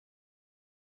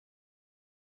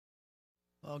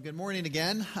Well, good morning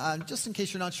again. Just in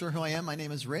case you're not sure who I am, my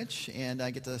name is Rich, and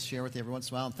I get to share with you every once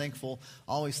in a while. I'm thankful,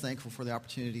 always thankful for the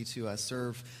opportunity to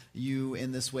serve you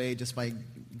in this way just by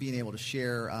being able to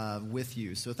share with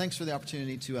you. So thanks for the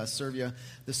opportunity to serve you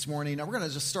this morning. Now, we're going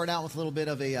to just start out with a little bit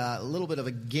of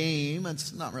a game.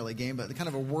 It's not really a game, but kind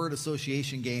of a word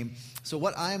association game. So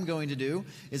what I'm going to do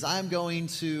is I'm going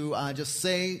to just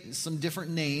say some different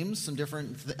names,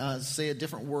 say a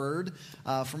different word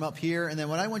from up here, and then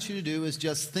what I want you to do is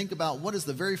just think about what is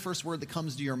the very first word that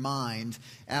comes to your mind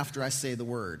after I say the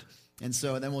word. And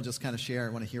then we'll just kind of share. I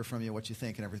want to hear from you what you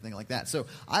think and everything like that. So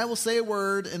I will say a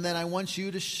word, and then I want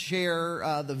you to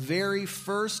share the very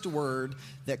first word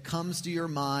that comes to your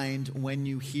mind when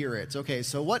you hear it. Okay,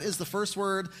 so what is the first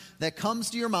word that comes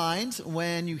to your mind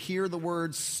when you hear the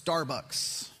word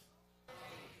Starbucks?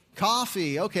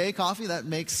 Coffee. Okay, coffee. That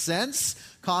makes sense.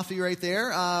 Coffee right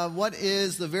there. What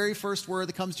is the very first word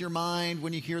that comes to your mind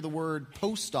when you hear the word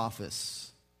post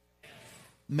office?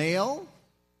 Mail.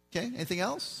 Okay, anything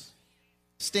else?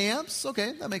 Stamps.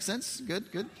 Okay, that makes sense. Good.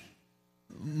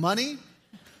 Money.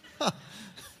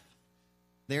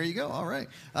 There you go. All right.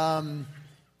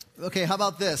 Okay, how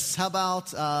about this? How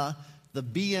about the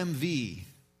BMV?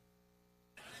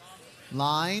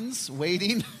 Lines,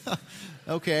 waiting.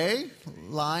 Okay,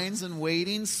 lines and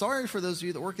waiting. Sorry for those of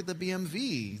you that work at the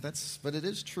BMV. But it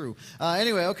is true.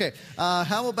 Anyway, okay.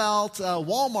 How about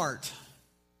Walmart?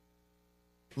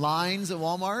 Lines at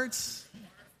Walmart.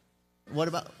 What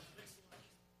about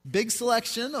big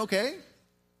selection? Okay.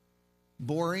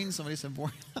 Boring. Somebody said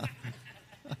boring.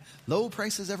 Low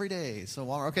prices every day. So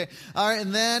Walmart. Okay. All right.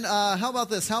 And then how about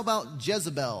this? How about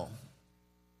Jezebel?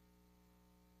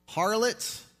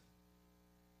 Harlot.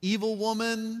 Evil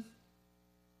woman.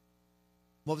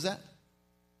 What was that?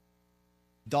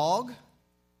 Dog?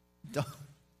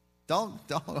 Dog,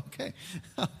 okay.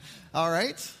 All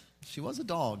right. She was a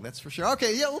dog, that's for sure.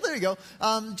 Okay, yeah, well, there you go.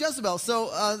 Jezebel. So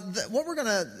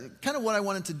what I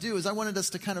wanted to do is I wanted us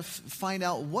to kind of find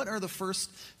out what are the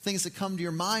first things that come to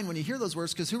your mind when you hear those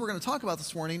words, because who we're going to talk about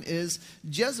this morning is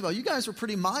Jezebel. You guys were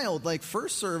pretty mild. Like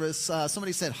first service,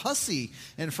 somebody said hussy.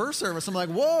 In first service, I'm like,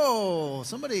 whoa,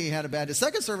 somebody had a bad day.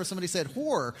 Second service, somebody said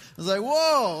whore. I was like,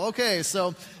 whoa, okay.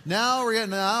 So now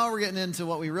we're getting into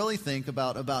what we really think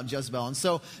about Jezebel. And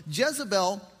so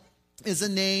Jezebel is a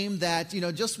name that,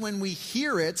 just when we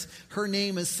hear it, her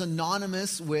name is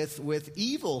synonymous with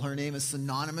evil. Her name is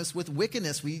synonymous with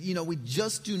wickedness. We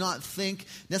just do not think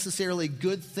necessarily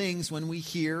good things when we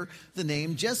hear the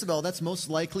name Jezebel. That's most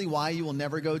likely why you will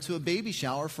never go to a baby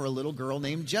shower for a little girl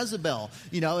named Jezebel.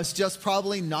 It's just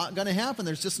probably not going to happen.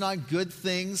 There's just not good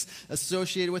things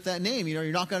associated with that name. You're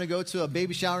not going to go to a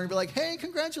baby shower and be like, hey,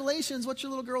 congratulations, what's your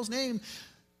little girl's name?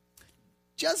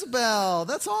 Jezebel,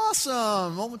 that's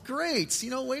awesome. Well, great.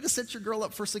 Way to set your girl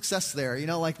up for success there,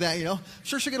 like that, I'm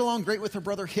sure she'll get along great with her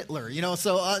brother Hitler,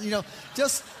 so,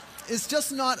 it's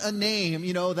just not a name,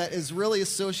 that is really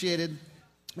associated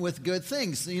with good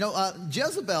things.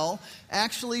 Jezebel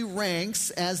actually ranks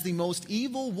as the most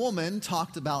evil woman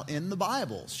talked about in the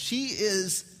Bible. She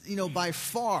is, by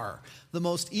far the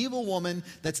most evil woman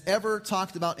that's ever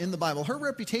talked about in the Bible. Her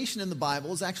reputation in the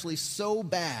Bible is actually so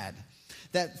bad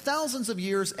that thousands of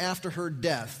years after her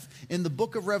death, in the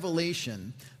book of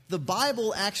Revelation, the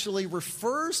Bible actually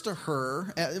refers to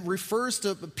her, refers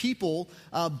to people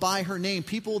by her name,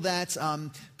 people that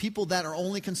are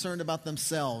only concerned about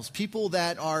themselves, people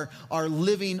that are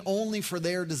living only for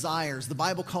their desires. The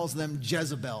Bible calls them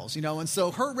Jezebels, and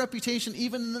so her reputation,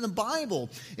 even in the Bible,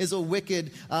 is a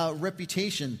wicked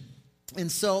reputation. And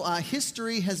so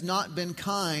history has not been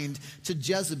kind to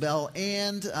Jezebel,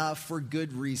 and for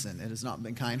good reason. It has not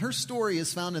been kind. Her story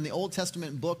is found in the Old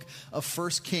Testament book of 1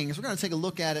 Kings. We're going to take a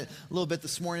look at it a little bit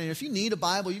this morning. If you need a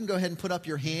Bible, you can go ahead and put up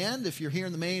your hand. If you're here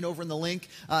in the main, over in the link,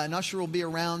 an usher will be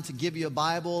around to give you a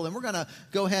Bible. And we're going to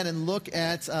go ahead and look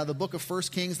at the book of 1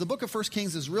 Kings. The book of 1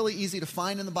 Kings is really easy to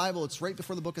find in the Bible. It's right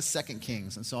before the book of 2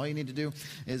 Kings. And so all you need to do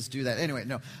is do that. Anyway,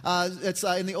 no. It's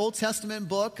in the Old Testament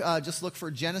book. Just look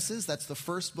for Genesis. That's the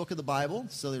first book of the Bible.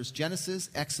 So there's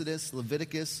Genesis, Exodus,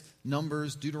 Leviticus,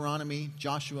 Numbers, Deuteronomy,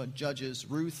 Joshua, Judges,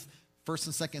 Ruth,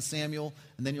 1st and 2nd Samuel,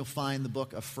 and then you'll find the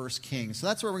book of 1 Kings. So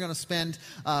that's where we're going to spend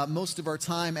most of our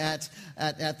time at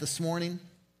this morning.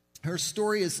 Her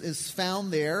story is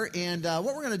found there, and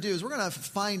what we're going to do is we're going to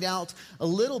find out a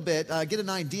little bit, get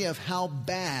an idea of how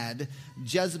bad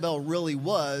Jezebel really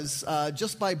was,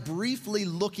 just by briefly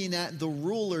looking at the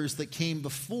rulers that came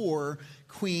before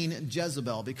Queen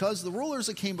Jezebel, because the rulers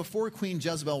that came before Queen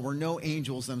Jezebel were no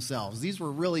angels themselves. These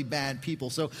were really bad people.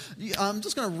 So I'm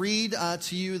just going to read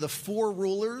to you the 4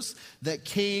 rulers that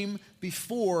came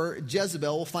before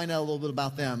Jezebel. We'll find out a little bit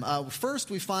about them.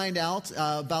 First, we find out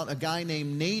about a guy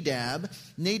named Nadab.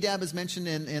 Nadab is mentioned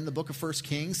in the book of 1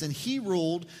 Kings, and he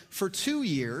ruled for 2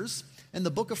 years. And the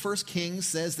book of 1 Kings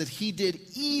says that he did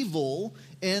evil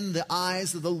in the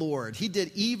eyes of the Lord. He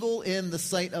did evil in the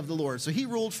sight of the Lord. So he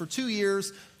ruled for 2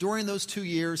 years. During those 2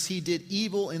 years, he did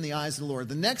evil in the eyes of the Lord.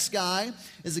 The next guy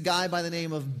is a guy by the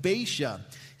name of Baasha.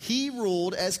 He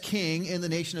ruled as king in the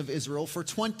nation of Israel for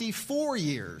 24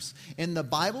 years. And the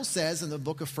Bible says in the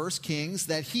book of 1 Kings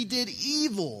that he did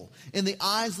evil in the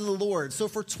eyes of the Lord. So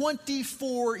for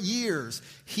 24 years,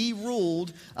 he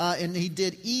ruled and he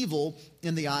did evil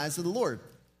in the eyes of the Lord.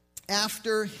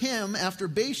 After him, after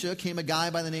Baasha, came a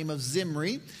guy by the name of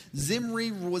Zimri.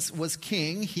 Zimri was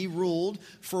king. He ruled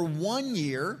for 1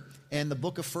 year. And the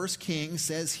book of 1 Kings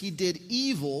says he did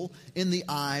evil in the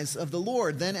eyes of the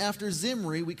Lord. Then after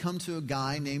Zimri, we come to a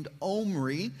guy named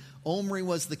Omri. Omri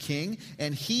was the king,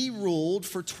 and he ruled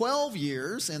for 12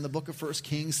 years. And the book of 1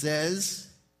 Kings says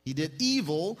he did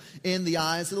evil in the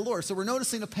eyes of the Lord. So we're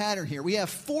noticing a pattern here. We have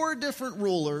 4 different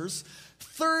rulers,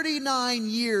 39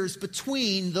 years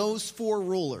between those 4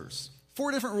 rulers.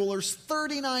 4 different rulers,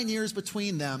 39 years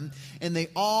between them, and they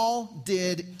all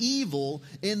did evil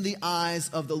in the eyes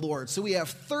of the Lord. So we have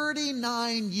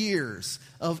 39 years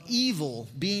of evil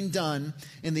being done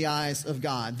in the eyes of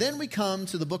God. Then we come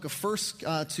to the book of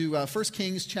 1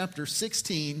 Kings chapter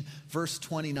 16, verse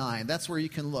 29. That's where you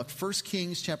can look. 1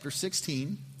 Kings chapter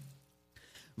 16,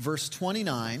 verse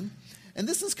 29. And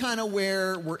this is kind of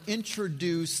where we're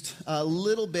introduced a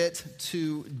little bit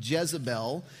to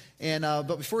Jezebel.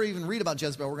 But before we even read about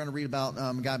Jezebel, we're going to read about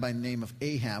a guy by the name of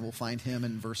Ahab. We'll find him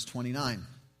in verse 29.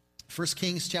 1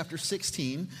 Kings chapter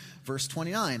 16, verse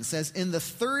 29 says, "In the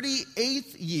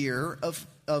 38th year of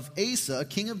Asa,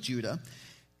 king of Judah,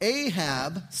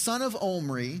 Ahab, son of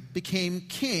Omri, became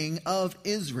king of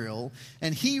Israel,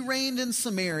 and he reigned in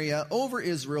Samaria over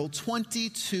Israel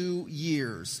 22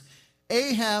 years.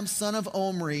 Ahab, son of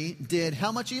Omri, did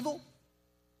how much evil?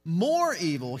 More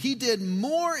evil. He did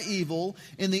more evil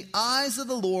in the eyes of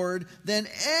the Lord than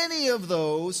any of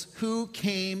those who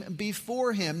came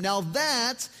before him." Now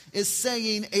that is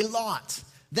saying a lot.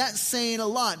 That's saying a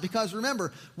lot, because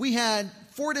remember, we had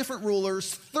 4 different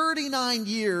rulers, 39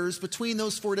 years between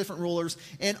those 4 different rulers,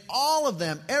 and all of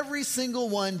them, every single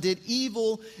one, did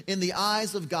evil in the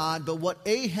eyes of God, but what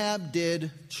Ahab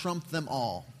did trumped them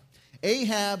all.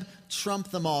 Ahab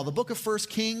trumped them all. The book of 1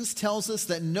 Kings tells us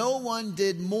that no one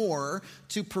did more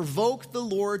to provoke the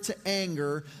Lord to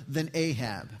anger than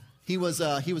Ahab. He was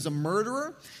a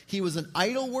murderer. He was an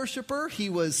idol worshiper. He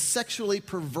was sexually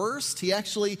perverse. He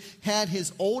actually had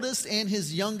his oldest and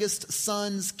his youngest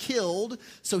sons killed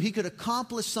so he could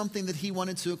accomplish something that he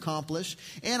wanted to accomplish.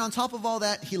 And on top of all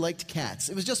that, he liked cats.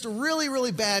 It was just a really,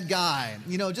 really bad guy.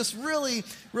 Just really,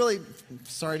 really,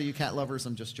 sorry to you cat lovers,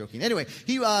 I'm just joking. Anyway,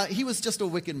 he was just a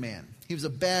wicked man. He was a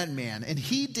bad man. And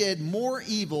he did more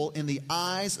evil in the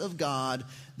eyes of God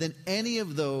than any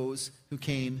of those who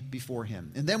came before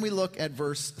him. And then we look at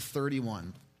verse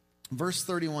 31. Verse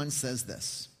 31 says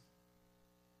this: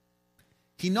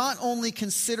 "He not only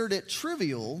considered it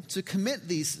trivial to commit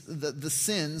the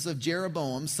sins of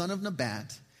Jeroboam, son of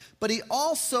Nebat, but he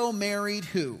also married"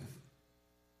 who?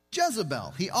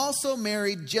 Jezebel. He also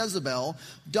married Jezebel,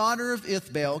 daughter of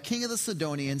Ithbaal, king of the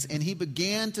Sidonians, and he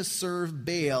began to serve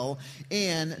Baal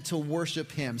and to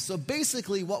worship him. So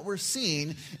basically what we're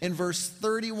seeing in verse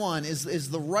 31 is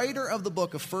the writer of the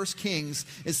book of 1 Kings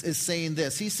is saying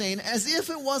this. He's saying, as if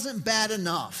it wasn't bad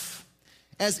enough.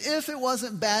 As if it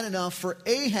wasn't bad enough for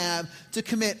Ahab to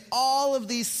commit all of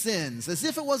these sins. As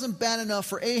if it wasn't bad enough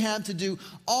for Ahab to do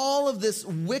all of this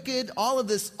wicked, all of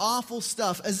this awful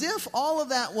stuff. As if all of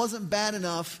that wasn't bad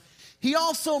enough, he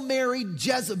also married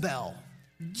Jezebel.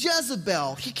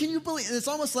 Jezebel. Can you believe? It's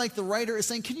almost like the writer is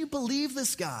saying, can you believe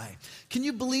this guy? Can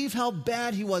you believe how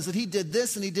bad he was, that he did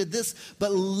this and he did this,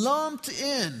 but lumped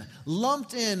in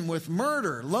with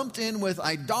murder, lumped in with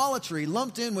idolatry,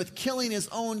 lumped in with killing his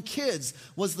own kids,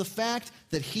 was the fact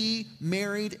that he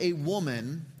married a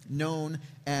woman known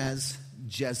as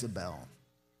Jezebel.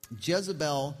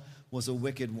 Jezebel was a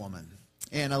wicked woman.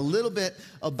 And a little bit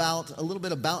about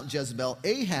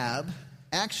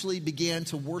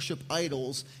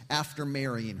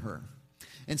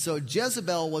And so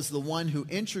Jezebel was the one who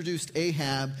introduced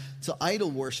Ahab to idol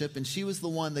worship, and she was the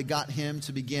one that got him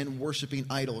to begin worshiping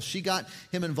idols. She got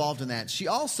him involved in that. She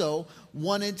also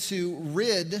wanted to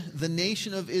rid the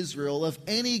nation of Israel of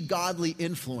any godly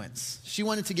influence. She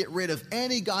wanted to get rid of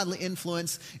any godly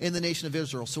influence in the nation of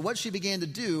Israel. So what she began to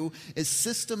do is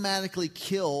systematically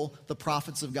kill the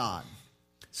prophets of God.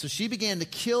 So she began to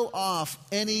kill off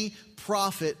any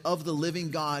prophet of the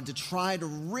living God to try to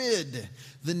rid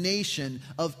the nation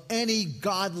of any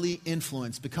godly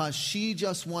influence, because she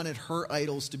just wanted her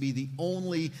idols to be the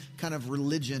only kind of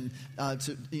religion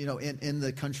in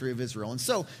the country of Israel. And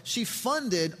so she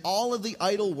funded all of the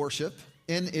idol worship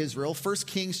in Israel. 1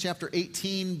 Kings chapter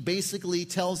 18 basically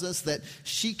tells us that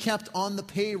she kept on the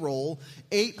payroll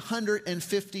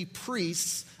 850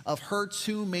 priests of her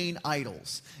two main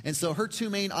idols. And so her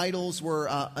two main idols were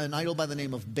an idol by the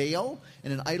name of Baal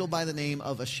and an idol by the name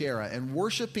of Asherah. And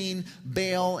worshiping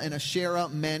Baal and Asherah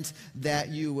meant that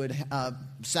you would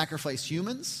sacrifice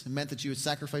humans. It meant that you would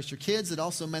sacrifice your kids. It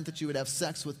also meant that you would have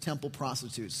sex with temple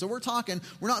prostitutes. So we're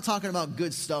not talking about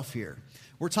good stuff here.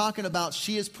 We're talking about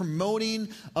she is promoting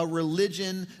a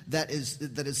religion that is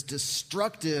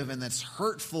destructive and that's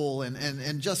hurtful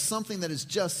and just something that is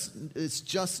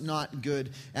just not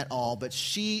good at all. But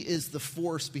she is the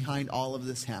force behind all of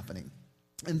this happening.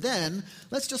 And then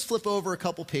let's just flip over a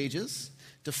couple pages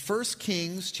to 1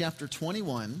 Kings chapter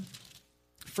 21.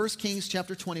 1 Kings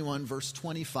chapter 21, verse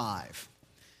 25.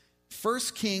 1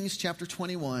 Kings chapter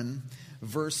 21,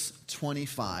 verse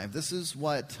 25. This is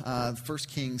what 1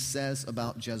 Kings says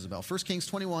about Jezebel. 1 Kings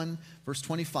 21, verse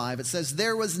 25. It says,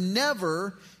 "There was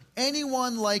never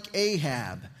anyone like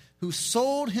Ahab, who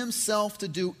sold himself to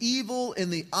do evil in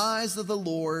the eyes of the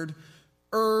Lord,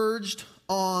 urged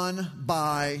on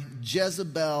by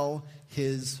Jezebel,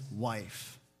 his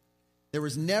wife." There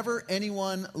was never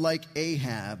anyone like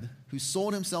Ahab, who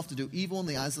sold himself to do evil in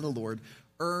the eyes of the Lord,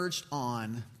 urged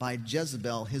on by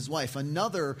Jezebel, his wife.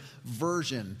 Another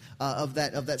version of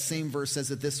that same verse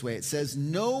says it this way. It says,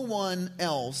 "No one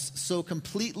else so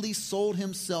completely sold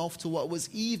himself to what was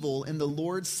evil in the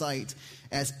Lord's sight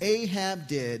as Ahab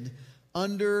did,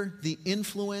 under the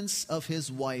influence of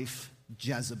his wife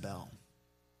Jezebel."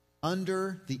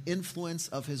 Under the influence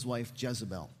of his wife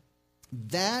Jezebel.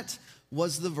 That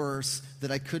was the verse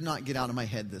that I could not get out of my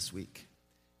head this week.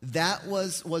 That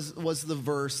was the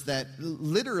verse that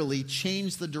literally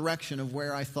changed the direction of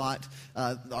where I thought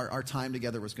our time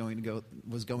together was going to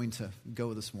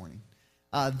go this morning.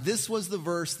 This was the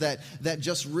verse that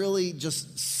just really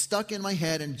just stuck in my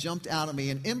head and jumped out at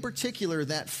me. And in particular,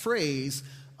 that phrase,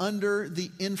 "under the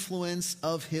influence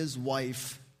of his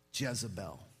wife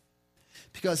Jezebel."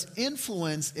 Because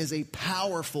influence is a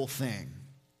powerful thing.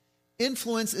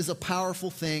 Influence is a powerful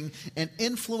thing, and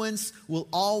influence will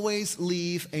always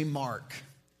leave a mark.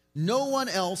 No one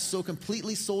else so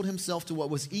completely sold himself to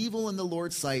what was evil in the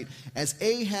Lord's sight as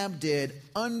Ahab did,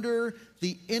 under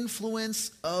the influence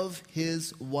of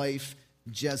his wife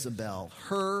Jezebel.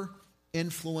 Her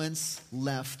influence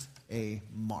left a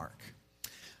mark.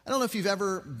 I don't know if you've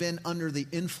ever been under the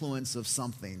influence of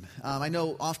something. I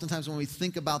know oftentimes when we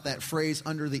think about that phrase,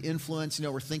 "under the influence,"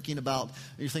 you're thinking about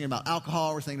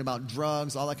alcohol, we're thinking about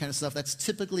drugs, all that kind of stuff. That's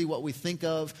typically what we think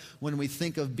of when we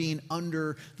think of being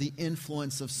under the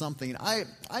influence of something. I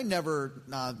never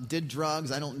did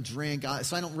drugs. I don't drink,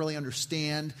 so I don't really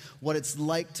understand what it's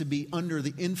like to be under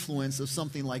the influence of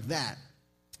something like that.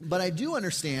 But I do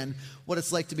understand what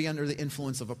it's like to be under the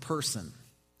influence of a person.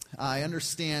 I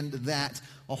understand that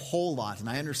a whole lot, and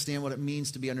I understand what it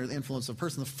means to be under the influence of a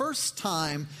person. The first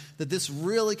time that this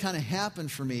really kind of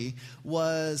happened for me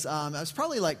was, I was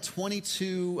probably like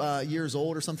 22 years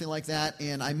old or something like that,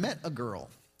 and I met a girl.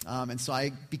 And so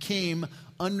I became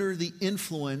under the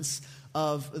influence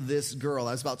of this girl.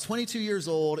 I was about 22 years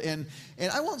old, and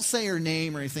I won't say her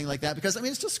name or anything like that, because,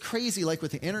 it's just crazy, like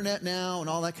with the internet now and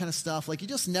all that kind of stuff. Like, you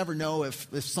just never know if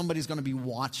somebody's going to be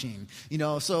watching,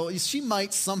 So she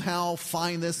might somehow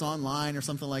find this online or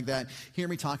something like that, hear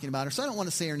me talking about her. So I don't want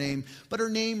to say her name, but her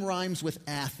name rhymes with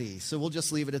Athy, so we'll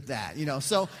just leave it at that,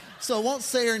 So I won't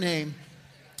say her name,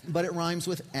 but it rhymes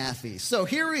with Athy. So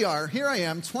here we are. Here I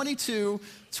am, 22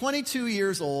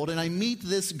 years old, and I meet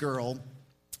this girl,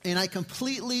 and I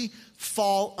completely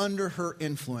fall under her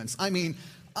influence.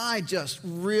 I just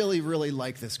really, really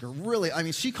like this girl. Really,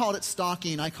 she called it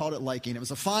stalking, I called it liking. It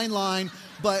was a fine line,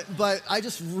 but I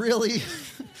just really,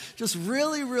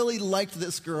 really liked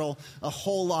this girl a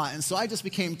whole lot. And so I just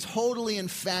became totally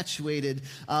infatuated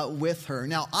with her.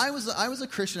 Now, I was a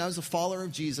Christian. I was a follower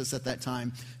of Jesus at that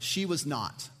time. She was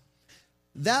not.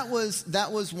 That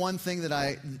was one thing that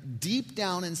I, deep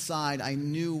down inside, I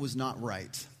knew was not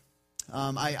right.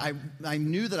 I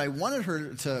knew that I wanted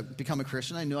her to become a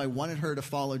Christian. I knew I wanted her to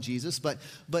follow Jesus, but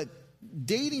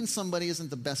dating somebody isn't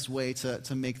the best way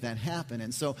to make that happen.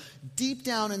 And so deep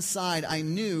down inside, I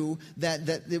knew that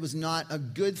it was not a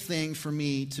good thing for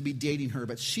me to be dating her.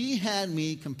 But she had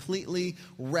me completely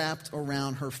wrapped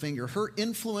around her finger. Her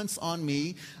influence on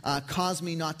me caused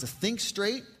me not to think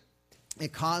straight.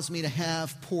 It caused me to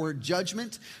have poor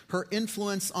judgment. Her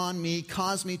influence on me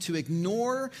caused me to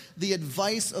ignore the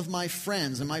advice of my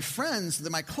friends. And my friends,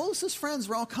 my closest friends,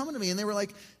 were all coming to me and they were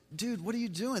like, dude, what are you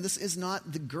doing? This is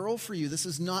not the girl for you. This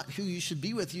is not who you should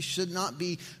be with. You should not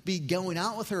be going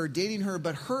out with her or dating her.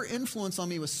 But her influence on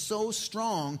me was so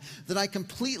strong that I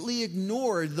completely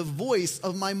ignored the voice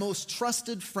of my most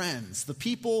trusted friends, the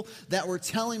people that were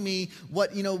telling me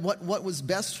what was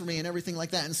best for me and everything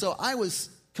like that. And so I was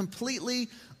completely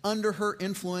under her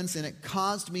influence, and it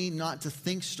caused me not to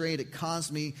think straight. It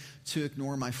caused me to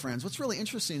ignore my friends. What's really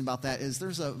interesting about that is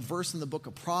there's a verse in the book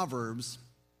of Proverbs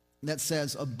that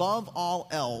says, above all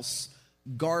else,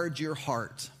 guard your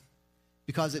heart,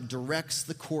 because it directs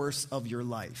the course of your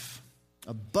life.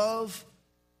 Above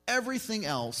everything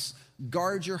else,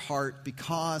 guard your heart,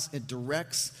 because it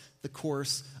directs the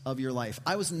course of your life.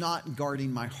 I was not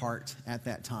guarding my heart at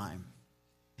that time,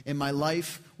 and my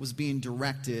life was being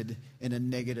directed in a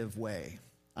negative way.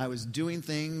 I was doing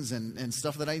things and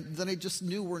stuff that I just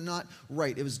knew were not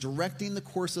right. It was directing the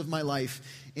course of my life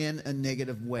in a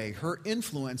negative way. Her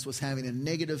influence was having a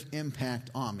negative impact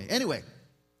on me. Anyway,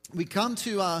 we come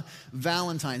to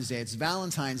Valentine's Day. It's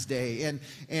Valentine's Day,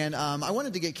 and I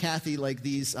wanted to get Kathy like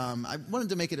these. I wanted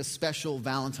to make it a special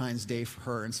Valentine's Day for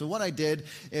her. And so what I did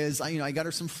is, I got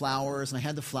her some flowers, and I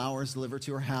had the flowers delivered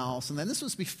to her house. And then this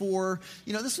was before,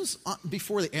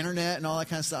 before the internet and all that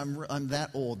kind of stuff. I'm that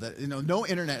old that no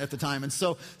internet at the time, and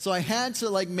so I had to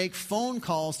like make phone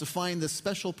calls to find this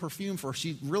special perfume for her.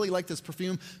 She really liked this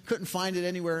perfume, couldn't find it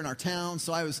anywhere in our town,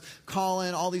 so I was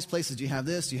calling all these places. Do you have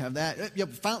this? Do you have that? Yep.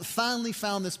 Finally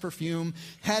found this perfume,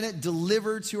 had it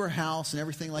delivered to her house and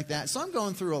everything like that. So I'm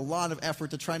going through a lot of effort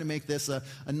to try to make this a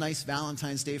nice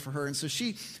Valentine's Day for her. And so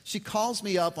she calls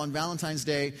me up on Valentine's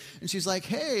Day, and she's like,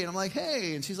 hey. And I'm like,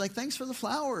 hey. And she's like, thanks for the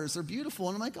flowers. They're beautiful.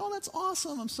 And I'm like, oh, that's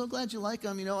awesome. I'm so glad you like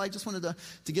them. I just wanted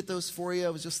to get those for you.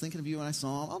 I was just thinking of you when I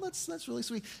saw them. Oh, that's really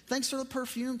sweet. Thanks for the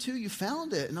perfume, too. You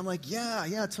found it. And I'm like, yeah,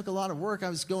 it took a lot of work. I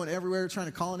was going everywhere, trying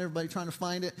to call on everybody, trying to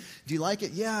find it. Do you like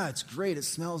it? Yeah, it's great. It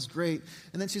smells great.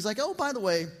 And then she's like, oh, by the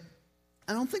way,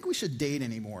 I don't think we should date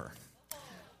anymore.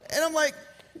 And I'm like,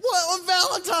 what, on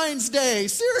Valentine's Day?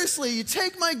 Seriously, you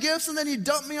take my gifts and then you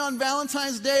dump me on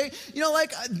Valentine's Day?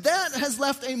 That has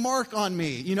left a mark on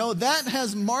me. That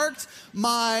has marked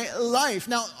my life.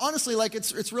 Now, honestly,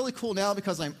 it's really cool now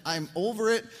because I'm over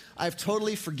it. I've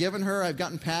totally forgiven her. I've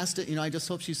gotten past it. I just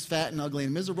hope she's fat and ugly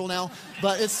and miserable now.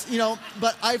 But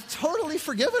but I've totally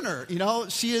forgiven her.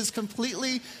 She is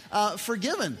completely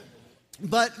forgiven.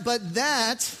 But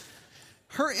that,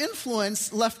 her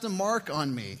influence left a mark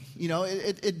on me.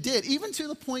 It did. Even to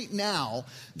the point now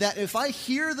that if I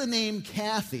hear the name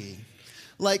Kathy,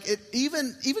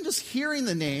 even just hearing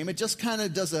the name, it just kind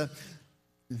of does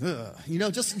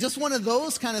just one of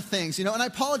those kind of things, And I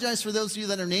apologize for those of you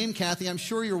that are named Kathy. I'm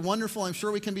sure you're wonderful. I'm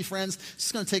sure we can be friends. It's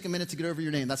just going to take a minute to get over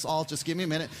your name. That's all. Just give me a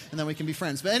minute, and then we can be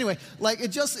friends. But anyway,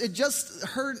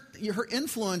 her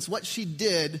influence, what she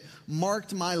did,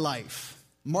 marked my life.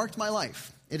 Marked my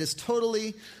life. It has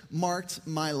totally marked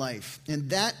my life. And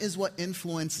that is what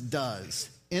influence does.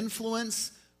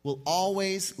 Influence will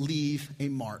always leave a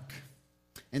mark.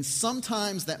 And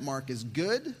sometimes that mark is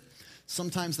good.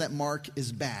 Sometimes that mark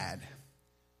is bad.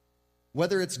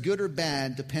 Whether it's good or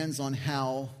bad depends on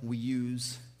how we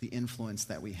use the influence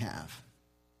that we have.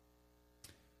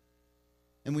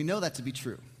 And we know that to be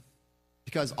true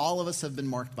because all of us have been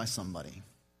marked by somebody.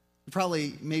 You're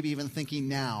probably maybe even thinking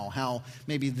now how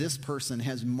maybe this person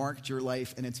has marked your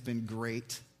life and it's been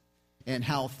great, and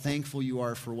how thankful you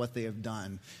are for what they have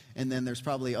done. And then there's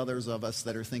probably others of us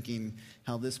that are thinking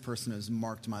how this person has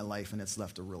marked my life and it's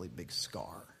left a really big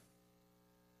scar.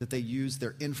 That they used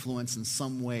their influence in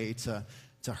some way to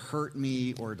hurt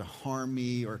me or to harm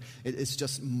me, or it's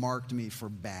just marked me for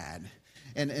bad.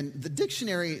 And the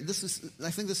dictionary,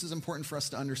 I think this is important for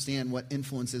us to understand what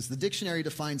influence is. The dictionary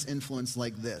defines influence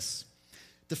like this.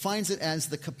 Defines it as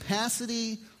the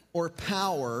capacity or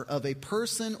power of a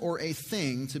person or a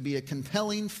thing to be a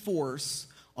compelling force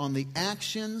on the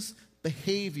actions,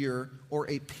 behavior, or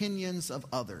opinions of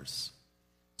others.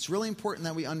 It's really important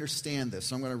that we understand this,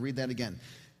 so I'm going to read that again.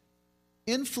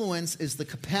 Influence is the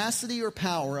capacity or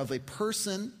power of a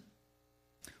person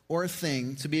or a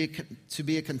thing to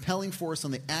be a compelling force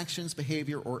on the actions,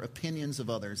 behavior, or opinions of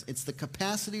others. It's the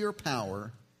capacity or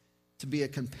power to be a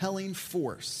compelling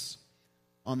force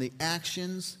on the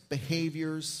actions,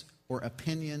 behaviors, or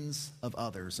opinions of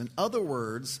others. In other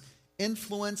words,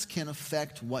 influence can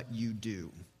affect what you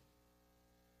do.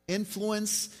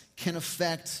 Influence can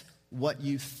affect what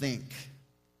you think.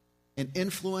 And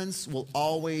influence will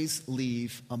always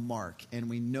leave a mark. And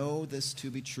we know this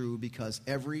to be true because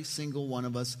every single one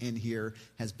of us in here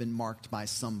has been marked by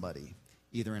somebody,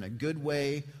 either in a good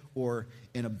way or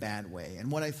in a bad way.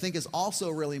 And what I think is also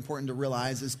really important to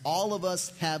realize is all of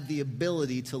us have the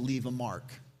ability to leave a mark.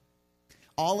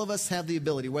 All of us have the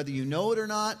ability, whether you know it or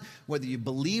not, whether you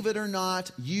believe it or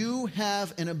not, you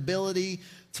have an ability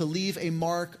to leave a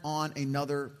mark on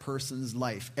another person's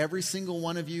life. Every single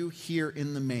one of you here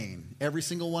in the main, every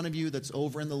single one of you that's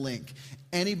over in the link,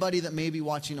 anybody that may be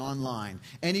watching online,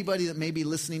 anybody that may be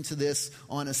listening to this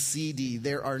on a CD,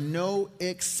 there are no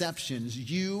exceptions.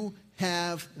 You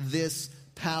have this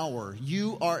power.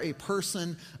 You are a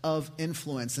person of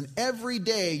influence. And every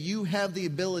day you have the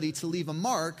ability to leave a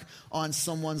mark on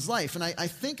someone's life. And I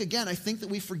think that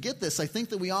we forget this. I think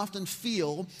that we often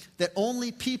feel that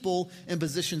only people in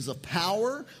positions of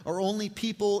power, or only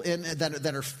people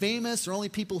that are famous, or only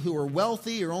people who are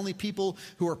wealthy, or only people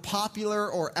who are popular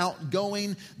or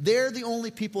outgoing, they're the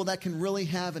only people that can really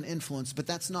have an influence. But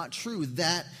that's not true.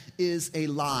 That is a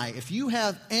lie. If you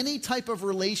have any type of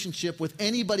relationship with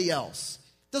anybody else,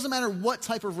 doesn't matter what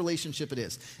type of relationship it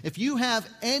is. If you have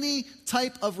any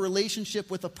type of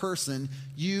relationship with a person,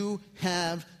 you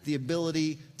have the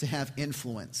ability to have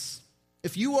influence.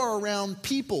 If you are around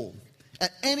people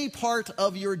at any part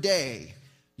of your day,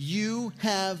 you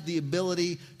have the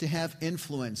ability to have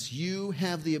influence. You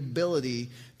have the ability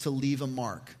to leave a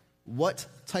mark. What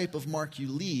type of mark you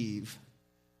leave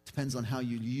depends on how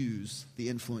you use the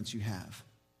influence you have.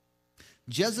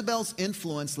 Jezebel's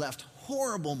influence left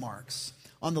horrible marks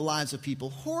on the lives of people.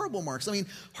 Horrible marks. I mean,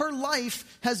 her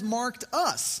life has marked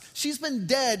us. She's been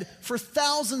dead for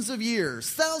thousands of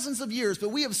years, but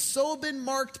we have so been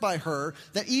marked by her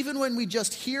that even when we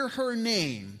just hear her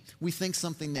name, we think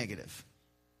something negative.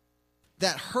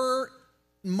 That her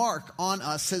mark on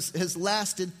us has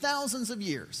lasted thousands of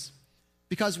years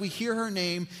because we hear her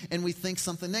name and we think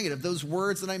something negative. Those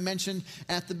words that I mentioned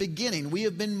at the beginning, we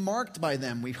have been marked by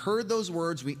them. We heard those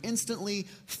words, we instantly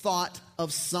thought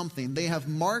of something. They have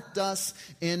marked us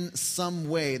in some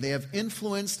way. They have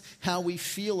influenced how we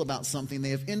feel about something.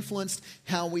 They have influenced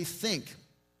how we think.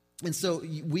 And so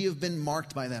we have been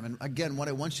marked by them. And again, what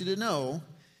I want you to know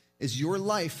is your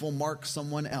life will mark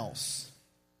someone else.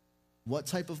 What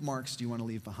type of marks do you want to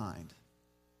leave behind?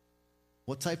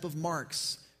 What type of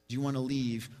marks do you want to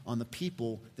leave on the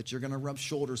people that you're going to rub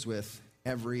shoulders with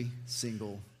every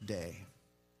single day?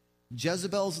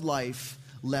 Jezebel's life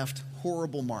left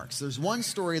horrible marks. There's one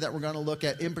story that we're going to look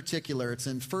at in particular. It's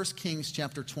in 1 Kings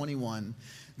chapter 21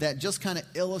 that just kind of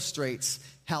illustrates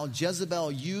how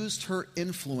Jezebel used her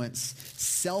influence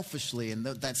selfishly, and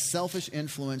that selfish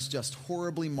influence just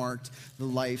horribly marked the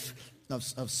life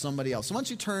of somebody else. So once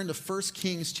you turn to 1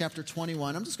 Kings chapter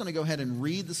 21, I'm just going to go ahead and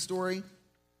read the story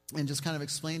and just kind of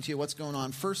explain to you what's going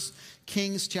on. 1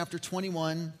 Kings chapter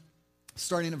 21,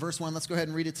 starting at verse 1. Let's go ahead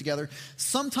and read it together.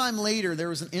 Sometime later, there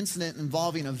was an incident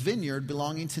involving a vineyard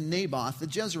belonging to Naboth the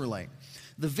Jezreelite.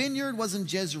 The vineyard was in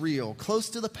Jezreel, close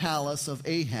to the palace of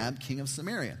Ahab, king of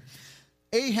Samaria.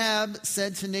 Ahab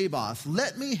said to Naboth,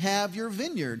 "Let me have your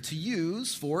vineyard to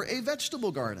use for a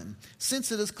vegetable garden,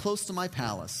 since it is close to my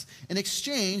palace. In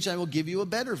exchange, I will give you a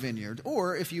better vineyard,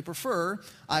 or if you prefer,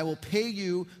 I will pay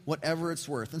you whatever it's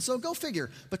worth." And so go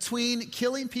figure, between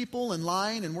killing people and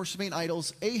lying and worshiping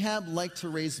idols, Ahab liked to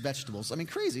raise vegetables. I mean,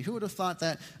 crazy. Who would have thought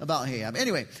that about Ahab?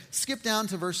 Anyway, skip down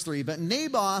to verse 3. But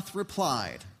Naboth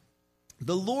replied,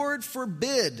 "The Lord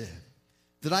forbid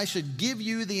that I should give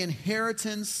you the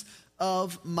inheritance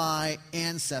of my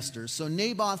ancestors." So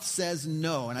Naboth says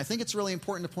no. And I think it's really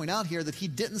important to point out here that he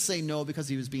didn't say no because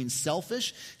he was being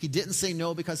selfish. He didn't say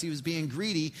no because he was being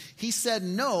greedy. He said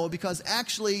no because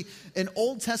actually in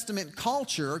Old Testament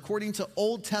culture, according to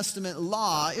Old Testament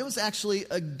law, it was actually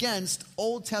against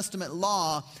Old Testament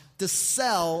law to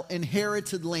sell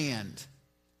inherited land.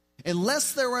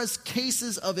 Unless there was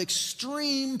cases of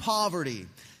extreme poverty,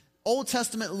 Old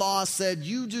Testament law said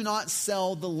you do not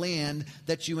sell the land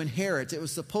that you inherit. It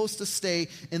was supposed to stay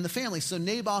in the family. So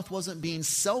Naboth wasn't being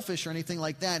selfish or anything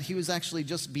like that. He was actually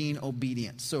just being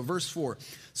obedient. So verse 4.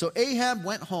 So Ahab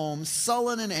went home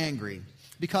sullen and angry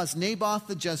because Naboth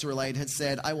the Jezreelite had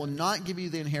said, "I will not give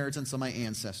you the inheritance of my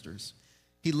ancestors."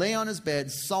 He lay on his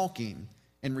bed sulking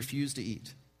and refused to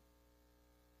eat.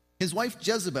 His wife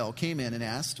Jezebel came in and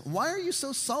asked, "Why are you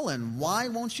so sullen? Why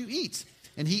won't you eat?"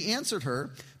 And he answered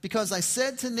her, "Because I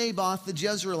said to Naboth the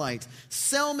Jezreelite,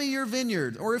 'Sell me your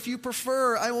vineyard, or if you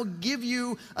prefer, I will give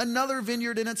you another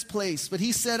vineyard in its place.' But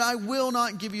he said, 'I will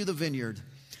not give you the vineyard.'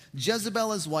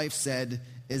 Jezebel, his wife, said,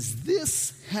 'Is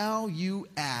this how you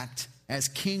act as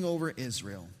king over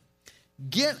Israel?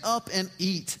 Get up and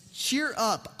eat. Cheer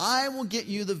up. I will get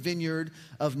you the vineyard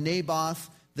of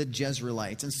Naboth the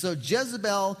Jezreelite.'" And so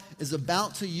Jezebel is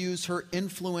about to use her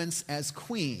influence as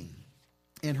queen.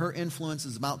 And her influence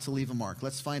is about to leave a mark.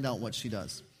 Let's find out what she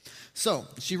does. So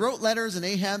she wrote letters in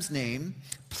Ahab's name,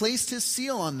 placed his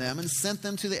seal on them, and sent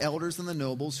them to the elders and the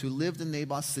nobles who lived in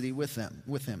Naboth's city with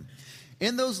him.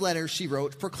 In those letters she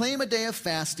wrote, "Proclaim a day of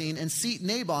fasting and seat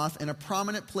Naboth in a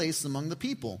prominent place among the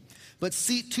people. But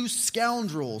seat 2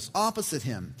 scoundrels opposite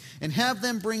him, and have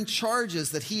them bring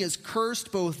charges that he has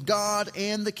cursed both God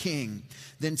and the king.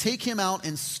 Then take him out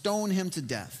and stone him to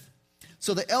death."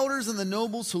 So the elders and the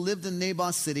nobles who lived in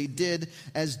Naboth's city did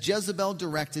as Jezebel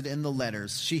directed in the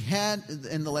letters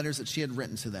that she had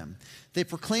written to them. They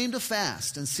proclaimed a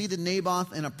fast and seated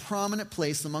Naboth in a prominent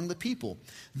place among the people.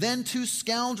 Then 2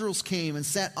 scoundrels came and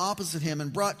sat opposite him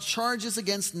and brought charges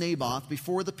against Naboth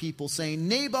before the people, saying,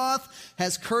 "Naboth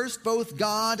has cursed both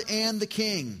God and the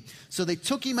king." So they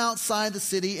took him outside the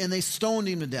city and they stoned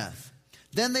him to death.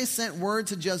 Then they sent word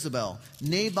to Jezebel,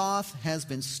 "Naboth has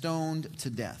been stoned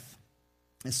to death."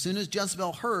 As soon as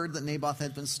Jezebel heard that Naboth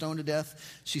had been stoned to death,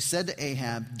 she said to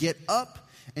Ahab, "Get up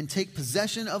and take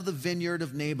possession of the vineyard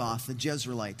of Naboth the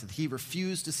Jezreelite that he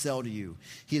refused to sell to you.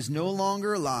 He is no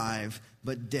longer alive,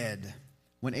 but dead."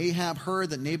 When Ahab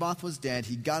heard that Naboth was dead,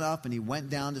 he got up and he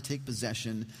went down to take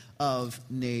possession of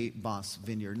Naboth's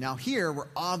vineyard. Now here we're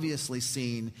obviously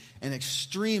seeing an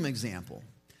extreme example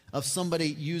of somebody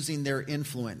using their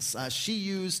influence. She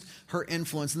used her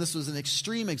influence, and this was an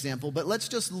extreme example, but let's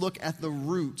just look at the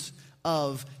root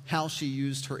of how she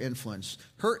used her influence.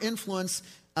 Her influence,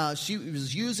 she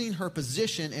was using her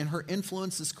position and her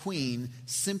influence as queen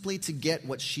simply to get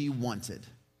what she wanted.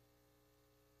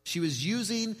 She was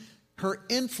using her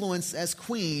influence as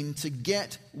queen to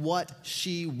get what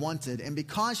she wanted. And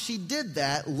because she did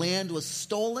that, land was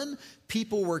stolen,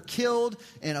 people were killed,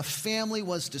 and a family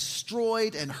was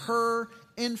destroyed, and her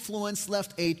influence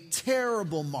left a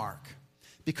terrible mark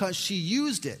because she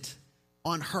used it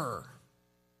on her.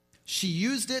 She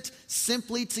used it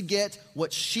simply to get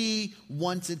what she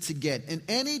wanted to get. And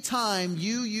any time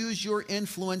you use your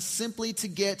influence simply to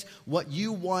get what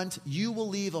you want, you will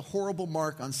leave a horrible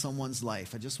mark on someone's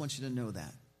life. I just want you to know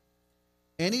that.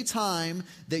 Any time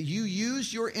that you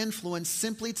use your influence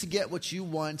simply to get what you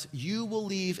want, you will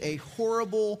leave a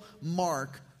horrible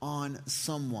mark on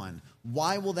someone.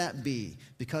 Why will that be?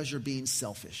 Because you're being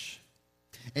selfish.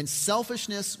 And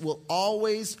selfishness will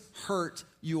always hurt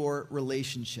your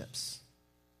relationships.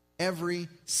 Every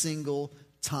single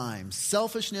time.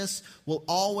 Selfishness will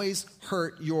always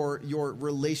hurt your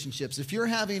relationships. If you're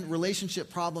having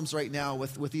relationship problems right now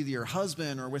with either your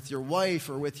husband or with your wife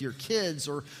or with your kids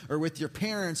or with your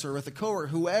parents or with a coworker,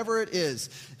 whoever it is,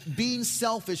 being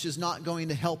selfish is not going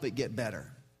to help it get better.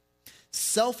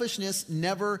 Selfishness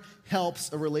never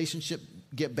helps a relationship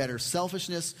get better.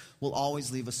 Selfishness will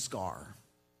always leave a scar.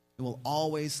 It will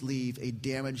always leave a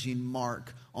damaging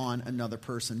mark on another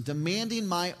person. Demanding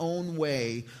my own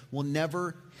way will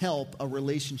never help a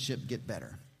relationship get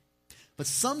better. But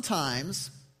sometimes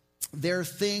there are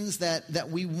things that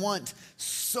we want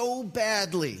so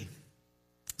badly.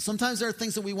 Sometimes there are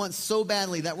things that we want so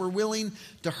badly that we're willing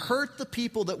to hurt the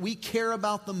people that we care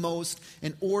about the most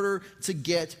in order to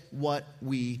get what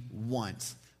we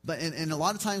want. And a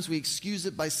lot of times we excuse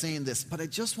it by saying this, but I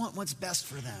just want what's best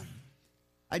for them.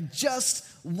 I just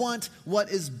want what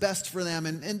is best for them.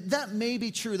 And that may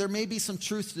be true. There may be some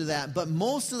truth to that. But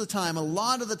most of the time, a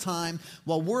lot of the time,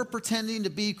 while we're pretending to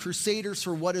be crusaders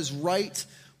for what is right,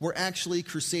 we're actually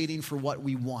crusading for what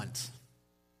we want.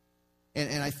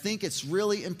 And I think it's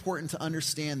really important to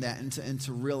understand that and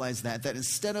to realize that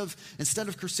instead of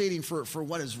crusading for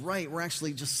what is right, we're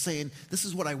actually just saying, this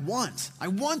is what I want. I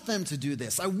want them to do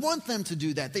this. I want them to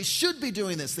do that. They should be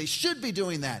doing this. They should be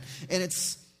doing that. And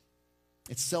it's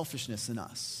selfishness in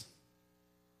us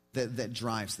that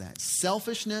drives that.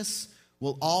 Selfishness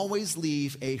will always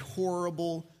leave a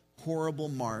horrible, horrible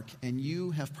mark. And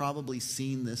you have probably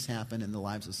seen this happen in the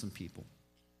lives of some people.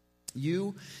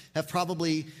 You have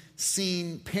probably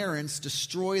seen parents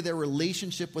destroy their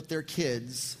relationship with their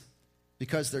kids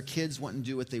because their kids wouldn't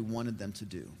do what they wanted them to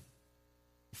do.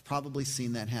 You've probably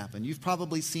seen that happen. You've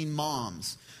probably seen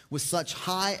moms with such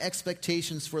high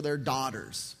expectations for their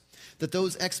daughters that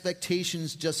those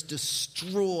expectations just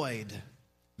destroyed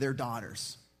their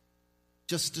daughters.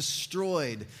 Just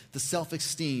destroyed the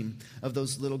self-esteem of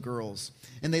those little girls.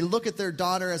 And they look at their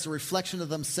daughter as a reflection of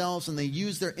themselves, and they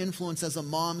use their influence as a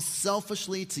mom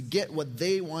selfishly to get what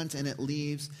they want, and it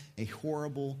leaves a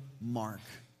horrible mark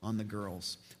on the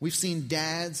girls. We've seen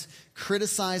dads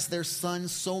criticize their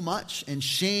sons so much and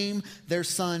shame their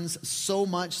sons so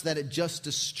much that it just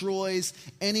destroys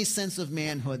any sense of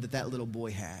manhood that little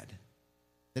boy had.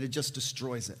 That it just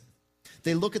destroys it.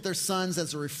 They look at their sons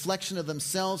as a reflection of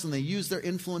themselves, and they use their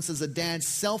influence as a dad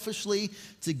selfishly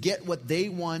to get what they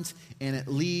want, and it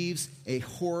leaves a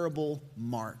horrible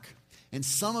mark. And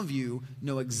some of you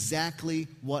know exactly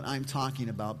what I'm talking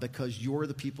about because you're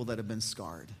the people that have been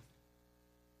scarred.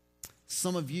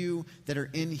 Some of you that are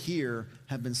in here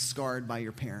have been scarred by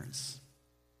your parents.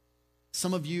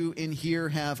 Some of you in here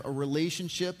have a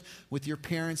relationship with your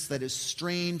parents that is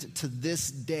strained to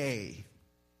this day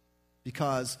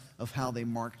because of how they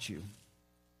marked you.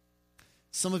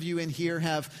 Some of you in here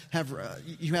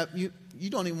you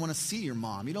don't even want to see your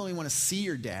mom. You don't even want to see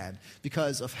your dad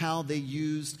because of how they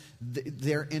used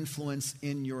their influence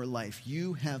in your life.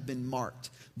 You have been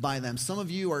marked by them. Some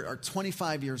of you are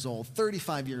 25 years old,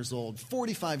 35 years old,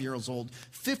 45 years old,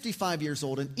 55 years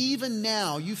old, and even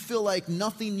now you feel like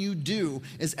nothing you do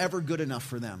is ever good enough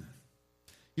for them.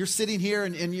 You're sitting here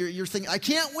and you're thinking, I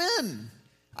can't win.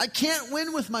 I can't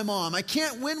win with my mom. I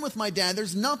can't win with my dad.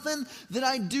 There's nothing that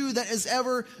I do that is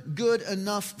ever good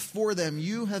enough for them.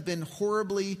 You have been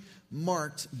horribly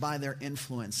marked by their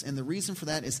influence. And the reason for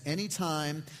that is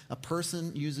anytime a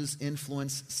person uses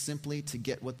influence simply to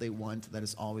get what they want, that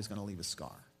is always going to leave a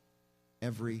scar.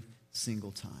 Every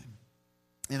single time.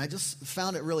 And I just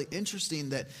found it really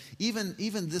interesting that even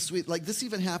this week, like this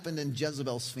even happened in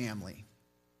Jezebel's family.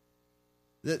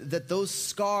 That those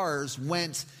scars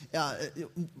were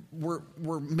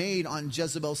made on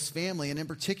Jezebel's family, and in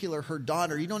particular her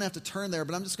daughter. You don't have to turn there,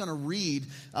 but I'm just going to read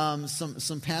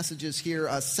some passages here.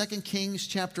 2 Kings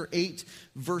chapter 8,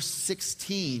 verse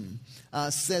 16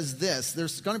 says this.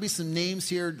 There's going to be some names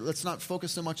here. Let's not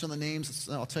focus so much on the names.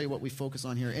 I'll tell you what we focus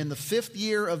on here. In the 5th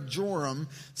year of Joram,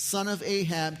 son of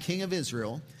Ahab, king of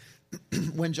Israel,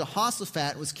 when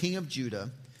Jehoshaphat was king of Judah,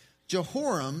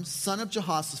 Jehoram, son of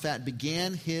Jehoshaphat,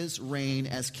 began his reign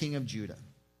as king of Judah.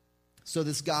 So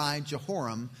this guy,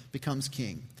 Jehoram, becomes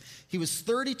king. He was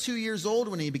 32 years old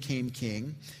when he became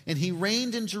king, and he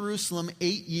reigned in Jerusalem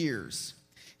 8 years.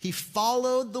 He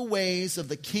followed the ways of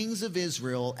the kings of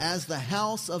Israel as the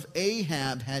house of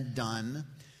Ahab had done,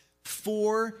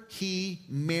 for he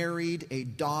married a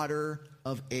daughter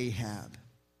of Ahab.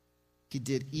 He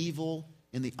did evil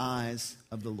in the eyes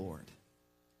of the Lord.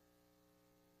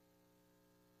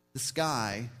 This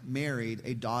guy married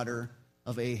a daughter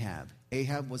of Ahab.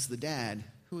 Ahab was the dad.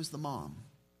 Who was the mom?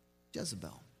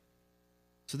 Jezebel.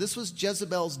 So this was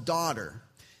Jezebel's daughter.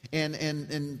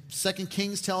 And 2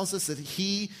 Kings tells us that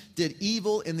he did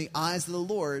evil in the eyes of the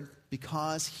Lord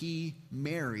because he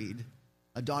married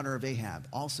a daughter of Ahab,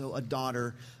 also a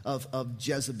daughter of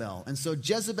Jezebel. And so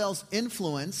Jezebel's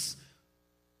influence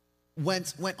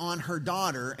went on her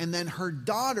daughter, and then her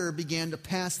daughter began to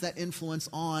pass that influence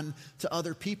on to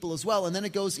other people as well. And then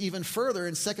it goes even further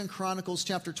in 2 Chronicles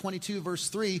chapter 22, verse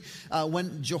 3,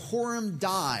 when Jehoram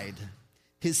died,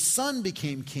 his son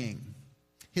became king.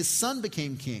 His son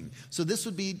became king. So this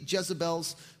would be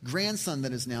Jezebel's grandson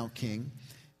that is now king.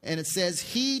 And it says,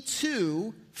 he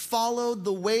too followed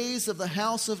the ways of the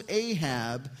house of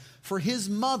Ahab, for his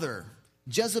mother,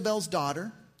 Jezebel's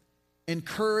daughter,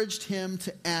 encouraged him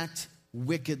to act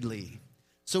wickedly.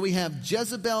 So we have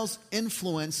Jezebel's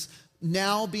influence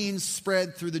now being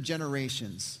spread through the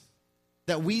generations.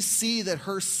 That we see that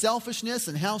her selfishness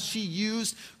and how she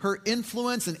used her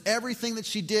influence and everything that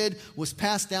she did was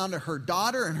passed down to her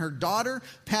daughter, and her daughter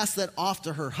passed that off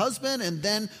to her husband, and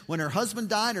then when her husband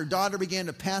died, her daughter began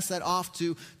to pass that off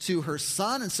to her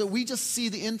son. And so we just see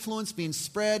the influence being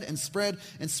spread and spread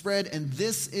and spread, and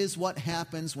this is what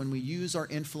happens when we use our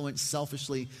influence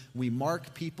selfishly. We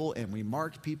mark people and we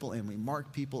mark people and we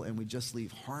mark people, and we just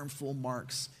leave harmful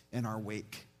marks in our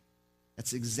wake.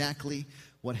 That's exactly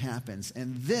what happens.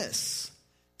 And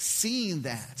seeing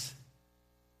that,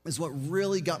 is what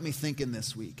really got me thinking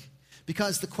this week.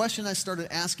 Because the question I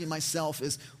started asking myself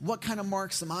is, what kind of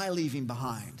marks am I leaving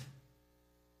behind?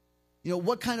 You know,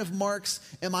 what kind of marks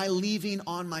am I leaving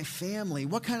on my family?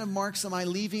 What kind of marks am I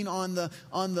leaving on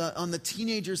the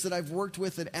teenagers that I've worked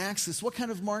with at Axis? What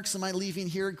kind of marks am I leaving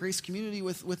here at Grace Community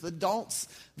with adults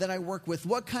that I work with?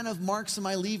 What kind of marks am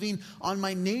I leaving on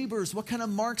my neighbors? What kind of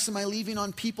marks am I leaving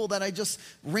on people that I just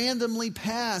randomly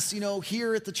pass,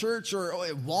 here at the church or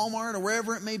at Walmart or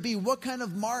wherever it may be? What kind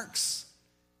of marks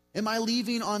Am I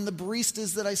leaving on the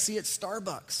baristas that I see at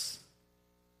Starbucks?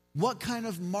 What kind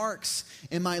of marks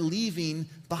am I leaving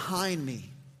behind me?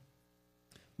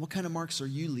 What kind of marks are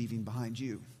you leaving behind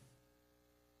you?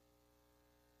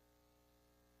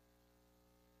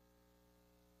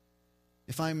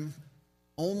 If I'm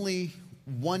only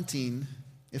wanting,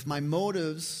 if my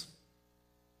motives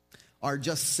are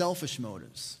just selfish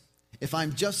motives, if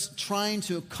I'm just trying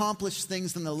to accomplish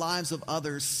things in the lives of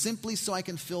others simply so I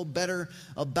can feel better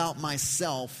about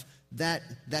myself,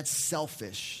 that's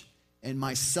selfish. And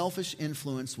my selfish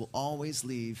influence will always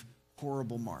leave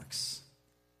horrible marks.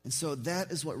 And so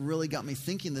that is what really got me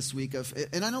thinking this week of,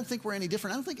 and I don't think we're any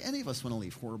different. I don't think any of us want to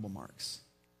leave horrible marks.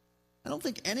 I don't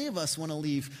think any of us want to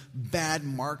leave bad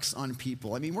marks on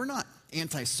people. I mean, we're not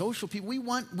antisocial people. We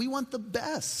want the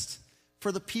best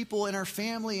for the people in our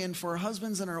family and for our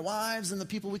husbands and our wives and the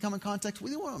people we come in contact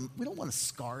with. We don't want to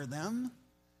scar them.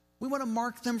 We want to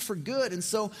mark them for good. And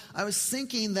so I was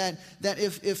thinking that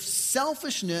if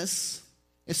selfishness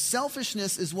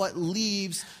is what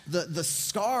leaves the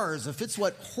scars, if it's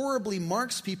what horribly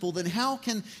marks people, then how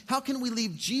can we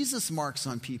leave Jesus marks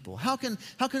on people? How can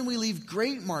we leave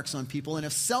great marks on people? And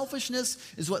if selfishness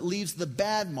is what leaves the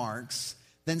bad marks,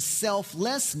 then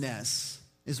selflessness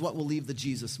is what will leave the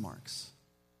Jesus marks.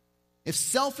 If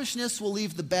selfishness will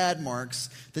leave the bad marks,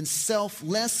 then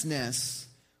selflessness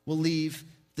will leave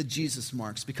the Jesus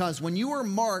marks. Because when you are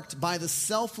marked by the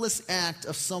selfless act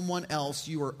of someone else,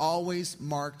 you are always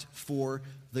marked for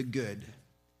the good.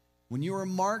 When you are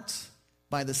marked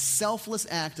by the selfless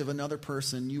act of another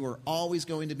person, you are always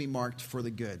going to be marked for the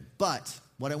good. But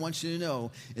what I want you to know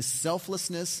is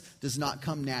selflessness does not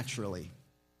come naturally.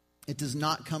 It does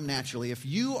not come naturally. If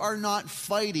you are not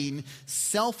fighting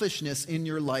selfishness in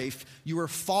your life, you are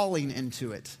falling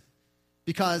into it.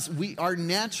 Because our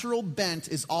natural bent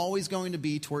is always going to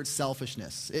be towards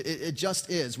selfishness. It just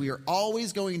is. We are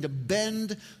always going to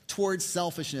bend towards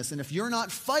selfishness. And if you're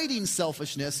not fighting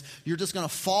selfishness, you're just going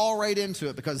to fall right into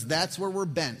it because that's where we're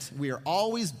bent. We are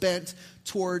always bent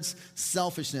towards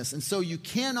selfishness. And so you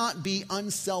cannot be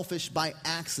unselfish by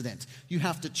accident. You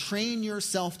have to train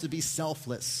yourself to be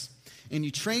selfless. And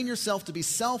you train yourself to be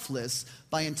selfless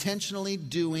by intentionally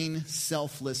doing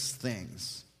selfless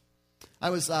things. I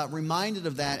was reminded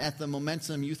of that at the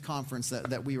Momentum Youth Conference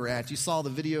that we were at. You saw the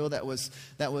video that was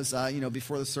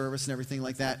before the service and everything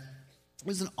like that. It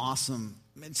was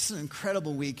it's an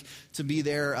incredible week to be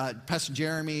there. Pastor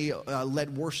Jeremy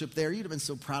led worship there. You'd have been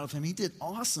so proud of him. He did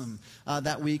awesome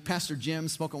that week. Pastor Jim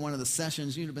spoke on one of the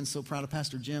sessions. You'd have been so proud of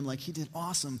Pastor Jim. Like, he did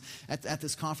awesome at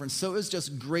this conference. So it was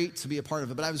just great to be a part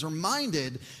of it. But I was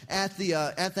reminded at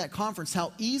that conference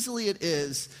how easily it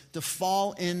is to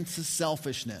fall into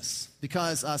selfishness.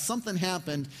 Because something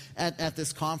happened at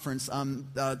this conference. On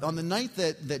the night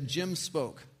that Jim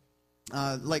spoke,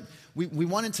 we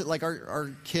wanted to, like,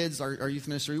 our kids, our youth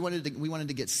ministry, we wanted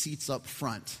to get seats up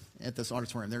front at this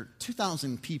auditorium. There are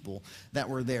 2,000 people that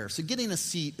were there. So getting a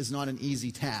seat is not an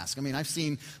easy task. I mean, I've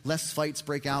seen less fights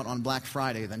break out on Black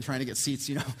Friday than trying to get seats,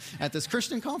 at this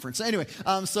Christian conference. So anyway,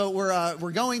 so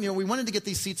we're going, we wanted to get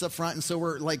these seats up front, and so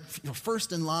we're like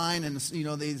first in line, and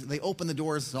they open the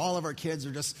doors. So all of our kids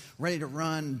are just ready to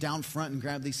run down front and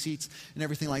grab these seats and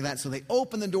everything like that. So they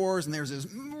open the doors, and there's this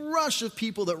rush of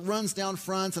people that runs down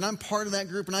front, and I'm part of that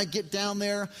group, and I get down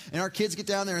there, and our kids get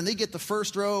down there, and they get the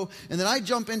first row, and then I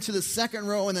jump into the second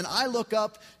row, and then I look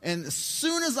up, and as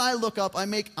soon as I look up, I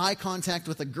make eye contact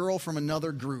with a girl from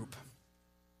another group.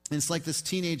 And it's like this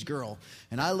teenage girl,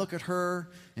 and I look at her,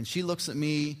 and she looks at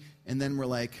me, and then we're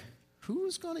like,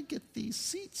 who's going to get these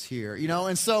seats here?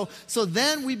 And so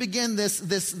then we begin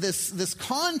this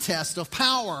contest of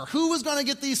power. Who is going to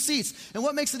get these seats? And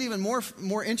what makes it even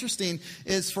more interesting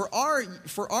is for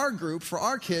our group, for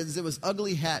our kids, it was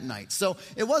ugly hat night. So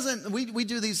it wasn't, we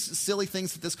do these silly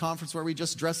things at this conference where we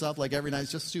just dress up like every night.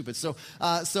 It's just stupid. So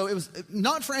it was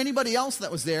not for anybody else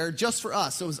that was there, just for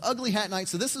us. So it was ugly hat night.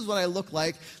 So this is what I look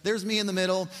like. There's me in the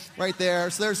middle right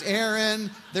there. So there's Aaron,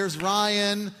 there's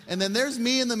Ryan, and then there's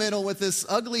me in the middle with this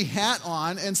ugly hat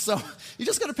on. And so you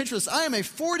just got to picture this. I am a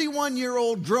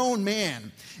 41-year-old grown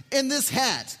man in this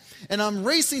hat. And I'm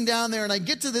racing down there, and I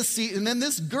get to this seat, and then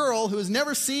this girl who has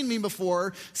never seen me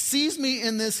before sees me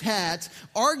in this hat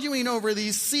arguing over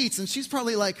these seats, and she's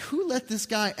probably like, who let this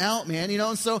guy out, man?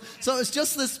 And so it's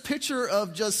just this picture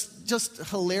of just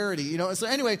hilarity, So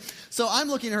anyway, so I'm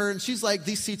looking at her, and she's like,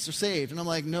 these seats are saved. And I'm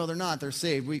like, no, they're not. They're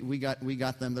saved. We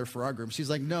got them. They're for our group. She's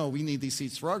like, no, we need these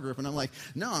seats for our group. And I'm like,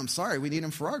 no, I'm sorry. We need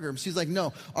them for our group. She's like,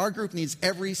 no, our group needs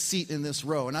every seat in this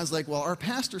row. And I was like, well, our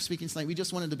pastor's speaking tonight. We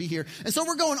just wanted to be here. And so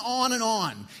we're going on and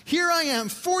on. Here I am,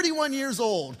 41 years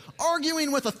old,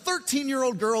 arguing with a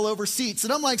 13-year-old girl over seats.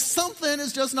 And I'm like, something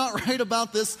is just not right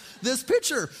about this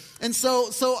picture. And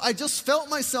so I just felt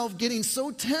myself getting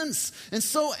so tense and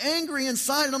so angry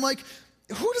inside. And I'm like,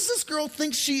 who does this girl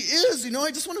think she is?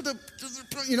 I just wanted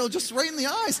to, just right in the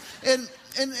eyes.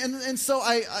 And so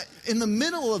I in the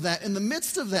middle of that, in the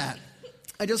midst of that,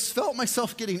 I just felt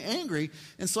myself getting angry,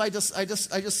 and so I just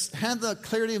had the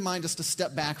clarity of mind just to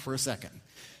step back for a second.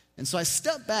 And so I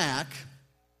stepped back,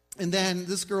 and then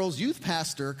this girl's youth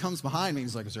pastor comes behind me.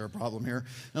 He's like, "Is there a problem here?"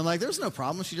 And I'm like, "There's no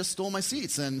problem. She just stole my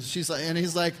seats." And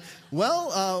he's like,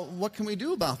 "Well, what can we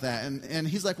do about that?" And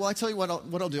he's like, "Well, I tell you what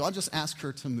I'll do. I'll just ask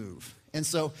her to move." And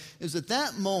so it was at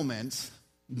that moment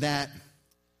that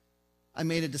I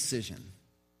made a decision.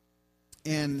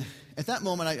 And at that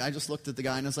moment, I just looked at the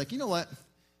guy and I was like, you know what?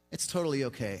 It's totally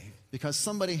okay, because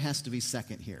somebody has to be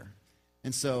second here.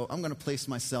 And so I'm going to place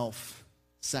myself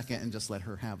second and just let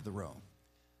her have the row.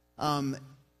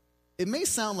 It may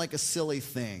sound like a silly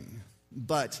thing,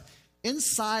 but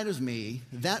inside of me,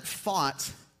 that fought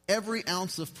every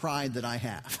ounce of pride that I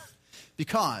have.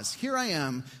 Because here I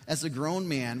am as a grown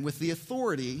man with the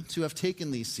authority to have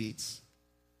taken these seats,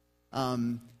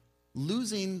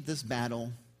 losing this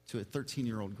battle to a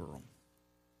 13-year-old girl.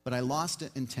 But I lost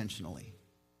it intentionally.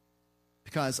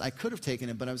 Because I could have taken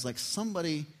it, but I was like,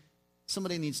 somebody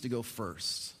needs to go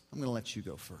first. I'm going to let you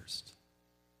go first.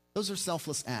 Those are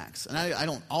selfless acts. And I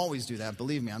don't always do that.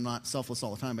 Believe me, I'm not selfless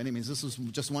all the time by any means. This was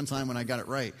just one time when I got it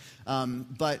right.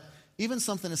 But even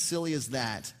something as silly as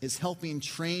that is helping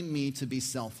train me to be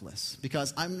selfless.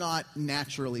 Because I'm not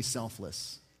naturally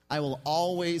selfless. I will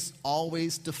always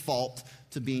default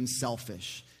to being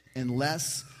selfish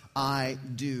unless I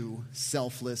do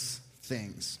selfless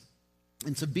things.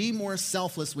 And to be more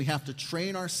selfless, we have to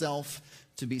train ourselves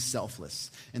to be selfless.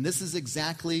 And this is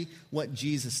exactly what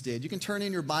Jesus did. You can turn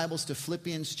in your Bibles to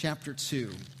Philippians chapter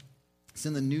 2. It's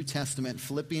in the New Testament,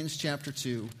 Philippians chapter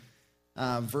 2,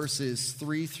 verses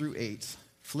 3 through 8.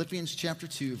 Philippians chapter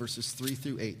 2, verses 3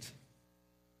 through 8.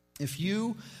 If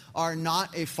you are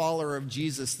not a follower of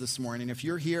Jesus this morning, if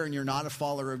you're here and you're not a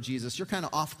follower of Jesus, you're kind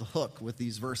of off the hook with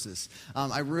these verses.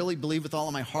 I really believe with all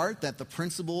of my heart that the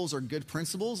principles are good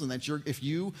principles, and that if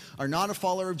you are not a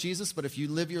follower of Jesus, but if you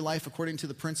live your life according to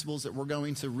the principles that we're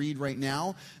going to read right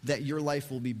now, that your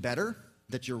life will be better,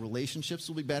 that your relationships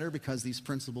will be better because these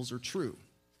principles are true.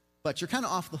 But you're kind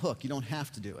of off the hook. You don't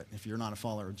have to do it if you're not a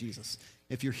follower of Jesus.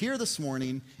 If you're here this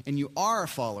morning and you are a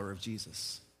follower of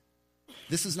Jesus,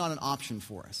 this is not an option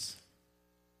for us.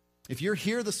 If you're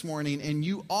here this morning and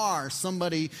you are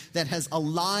somebody that has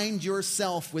aligned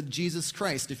yourself with Jesus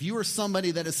Christ, if you are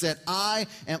somebody that has said, I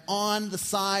am on the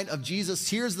side of Jesus,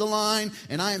 here's the line,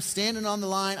 and I am standing on the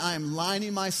line, I am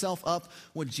lining myself up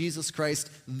with Jesus Christ,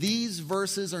 these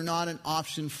verses are not an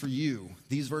option for you.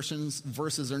 These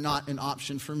verses are not an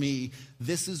option for me.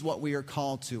 This is what we are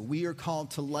called to. We are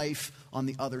called to life on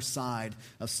the other side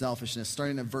of selfishness.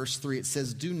 Starting at verse 3, it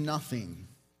says, Do nothing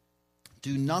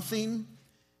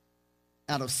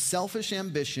out of selfish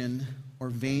ambition or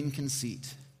vain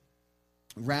conceit.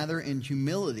 Rather, in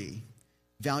humility,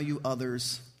 value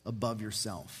others above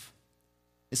yourself.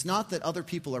 It's not that other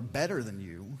people are better than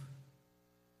you.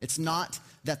 It's not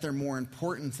that they're more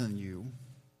important than you.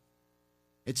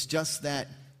 It's just that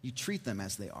you treat them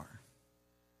as they are.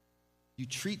 You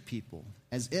treat people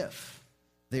as if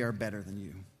they are better than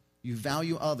you. You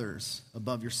value others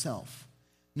above yourself,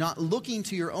 not looking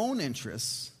to your own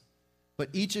interests, but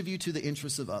each of you to the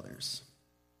interests of others.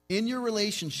 In your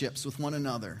relationships with one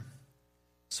another,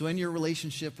 so in your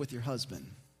relationship with your husband,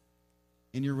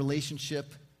 in your relationship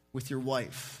with your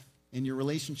wife, in your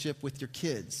relationship with your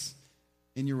kids,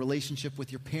 in your relationship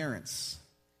with your parents,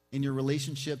 in your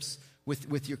relationships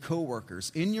with your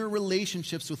coworkers, in your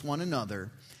relationships with one another,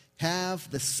 have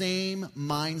the same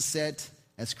mindset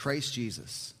as Christ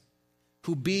Jesus,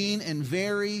 who being in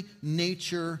very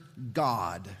nature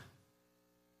God,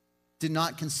 did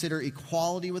not consider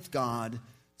equality with God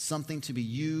something to be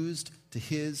used to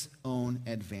his own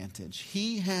advantage.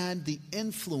 He had the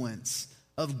influence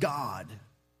of God,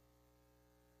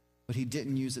 but he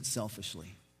didn't use it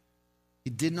selfishly. He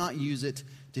did not use it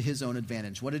to his own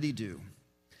advantage. What did he do?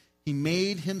 He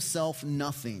made himself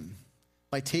nothing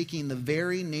by taking the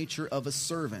very nature of a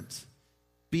servant,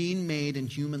 being made in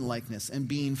human likeness, and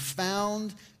being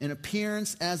found in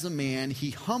appearance as a man, he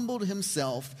humbled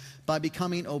himself by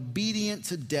becoming obedient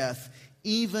to death,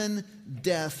 even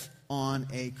death on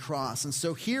a cross. And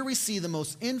so here we see the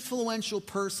most influential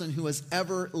person who has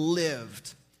ever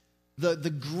lived, the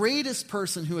greatest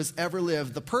person who has ever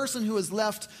lived, the person who has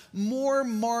left more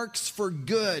marks for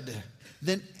good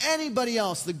than anybody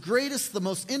else, the greatest, the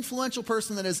most influential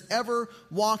person that has ever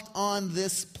walked on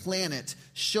this planet,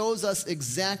 shows us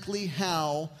exactly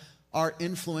how our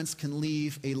influence can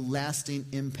leave a lasting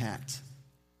impact.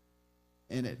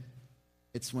 And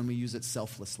it's when we use it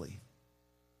selflessly.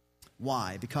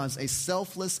 Why? Because a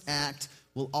selfless act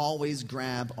will always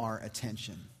grab our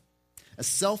attention. A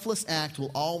selfless act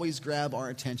will always grab our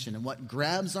attention, and what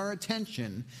grabs our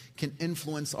attention can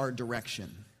influence our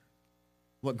direction.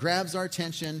 What grabs our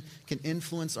attention can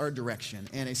influence our direction,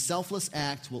 and a selfless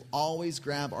act will always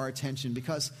grab our attention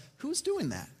because who's doing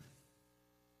that?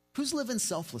 Who's living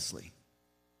selflessly?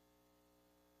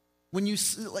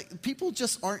 People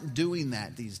just aren't doing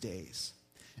that these days.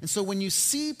 And so when you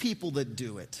see people that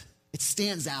do it, it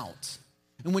stands out.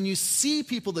 And when you see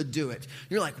people that do it,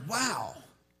 you're like, wow,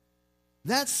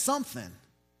 that's something.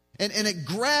 And it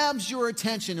grabs your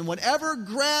attention. And whatever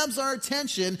grabs our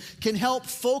attention can help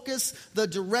focus the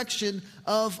direction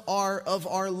of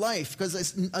our life. Because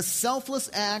a selfless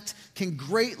act can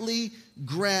greatly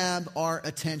grab our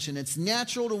attention. It's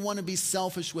natural to want to be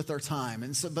selfish with our time.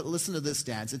 But listen to this,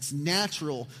 dads. It's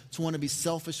natural to want to be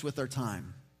selfish with our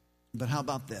time. But how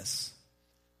about this?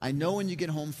 I know when you get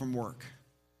home from work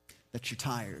that you're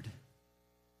tired.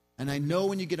 And I know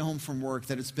when you get home from work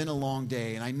that it's been a long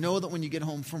day. And I know that when you get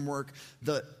home from work,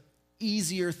 the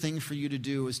easier thing for you to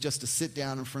do is just to sit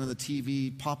down in front of the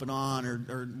TV, pop it on,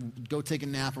 or go take a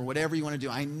nap, or whatever you want to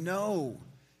do. I know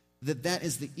that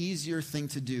is the easier thing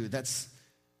to do. But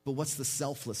what's the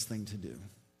selfless thing to do?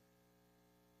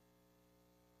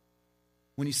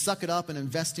 When you suck it up and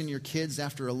invest in your kids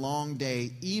after a long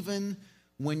day, even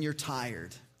when you're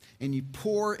tired, and you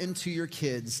pour into your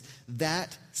kids,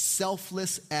 that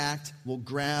selfless act will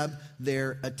grab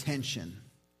their attention,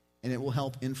 and it will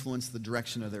help influence the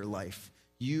direction of their life.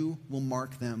 You will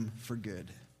mark them for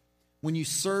good. When you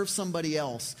serve somebody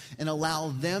else and allow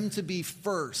them to be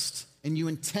first, and you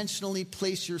intentionally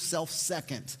place yourself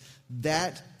second,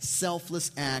 that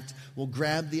selfless act will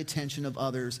grab the attention of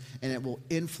others, and it will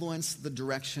influence the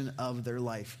direction of their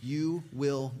life. You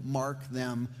will mark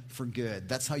them for good.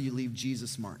 That's how you leave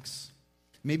Jesus marks.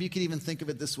 Maybe you could even think of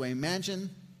it this way.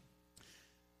 Imagine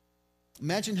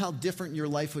how different your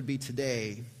life would be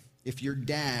today if your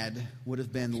dad would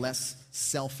have been less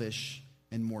selfish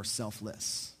and more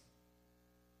selfless.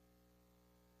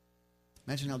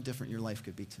 Imagine how different your life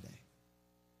could be today.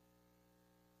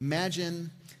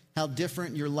 Imagine how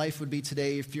different your life would be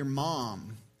today if your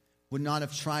mom would not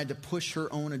have tried to push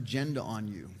her own agenda on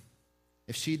you,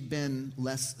 if she'd been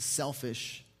less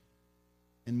selfish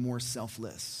and more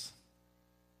selfless.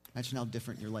 Imagine how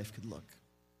different your life could look.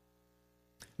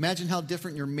 Imagine how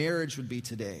different your marriage would be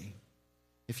today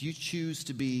if you choose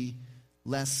to be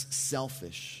less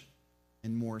selfish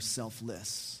and more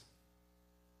selfless.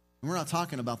 And we're not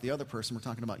talking about the other person, we're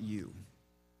talking about you.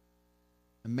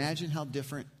 Imagine how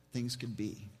different things could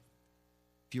be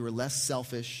if you were less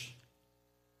selfish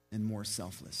and more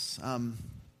selfless.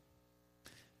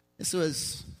 This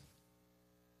was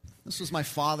my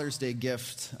Father's Day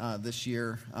gift this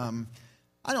year.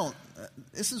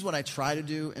 This is what I try to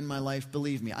do in my life.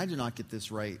 Believe me, I do not get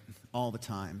this right all the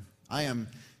time. I am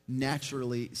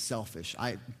naturally selfish.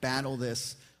 I battle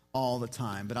this all the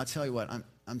time. But I'll tell you what,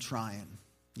 I'm trying.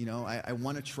 You know, I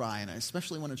want to try, and I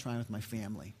especially want to try with my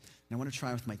family. And I want to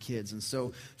try with my kids. And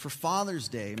so for Father's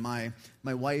Day, my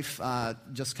wife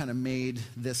just kind of made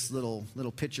this little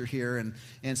picture here.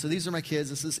 And so these are my kids.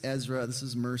 This is Ezra. This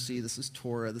is Mercy. This is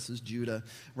Torah. This is Judah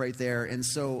right there. And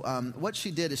so what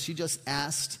she did is she just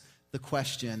asked the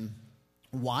question,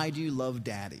 why do you love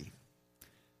Daddy?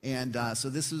 And so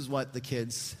this is what the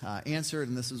kids answered,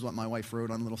 and this is what my wife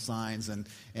wrote on little signs and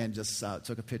just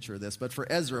took a picture of this. But for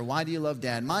Ezra, why do you love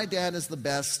Dad? My dad is the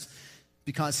best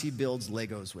because he builds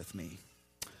Legos with me.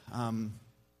 I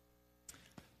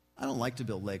don't like to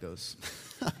build Legos.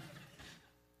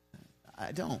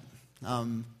 I don't. I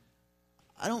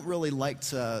don't really like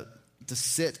to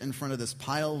sit in front of this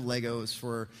pile of Legos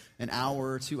for an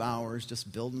hour or 2 hours just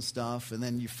building stuff, and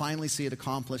then you finally see it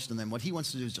accomplished, and then what he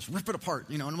wants to do is just rip it apart,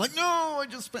 and I'm like, no, I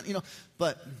just spent,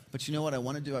 But you know what I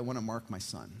want to do? I want to mark my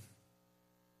son.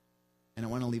 And I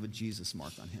want to leave a Jesus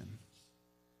mark on him.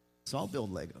 So I'll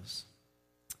build Legos.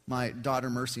 My daughter,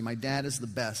 Mercy, my dad is the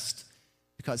best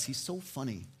because he's so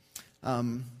funny.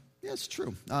 Yeah, it's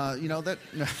true. But,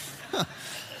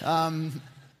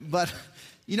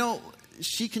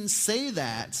 she can say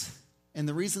that, and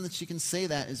the reason that she can say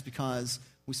that is because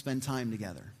we spend time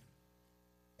together.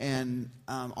 And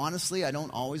honestly, I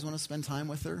don't always want to spend time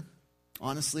with her.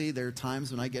 Honestly, there are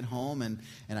times when I get home and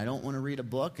I don't want to read a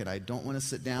book, and I don't want to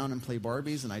sit down and play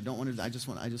Barbies, and I just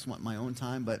want my own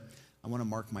time, but I want to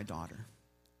mark my daughter,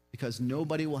 because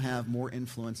nobody will have more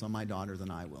influence on my daughter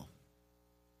than I will.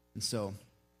 And so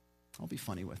I'll be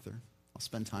funny with her. I'll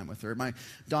spend time with her. My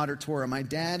daughter, Tora, my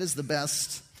dad is the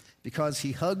best because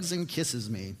he hugs and kisses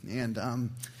me.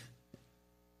 And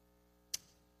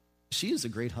she is a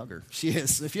great hugger. She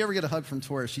is. If you ever get a hug from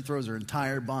Tora, she throws her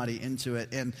entire body into it.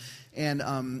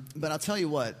 But I'll tell you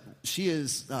what, she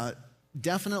is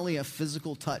definitely a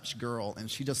physical touch girl,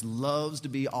 and she just loves to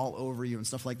be all over you and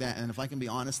stuff like that. And if I can be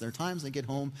honest, there are times I get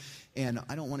home and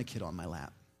I don't want a kid on my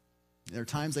lap. There are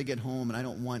times I get home and I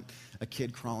don't want a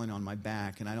kid crawling on my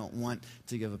back, and I don't want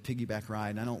to give a piggyback ride,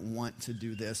 and I don't want to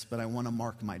do this, but I want to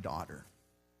mark my daughter,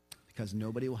 because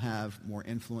nobody will have more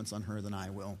influence on her than I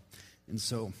will. And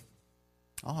so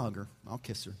I'll hug her. I'll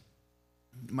kiss her.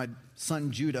 My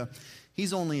son, Judah,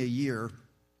 he's only a year,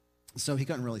 so he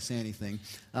couldn't really say anything.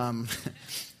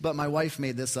 But my wife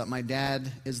made this up. My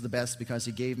dad is the best because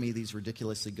he gave me these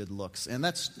ridiculously good looks. And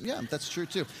that's true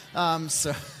too.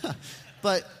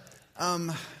 But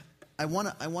I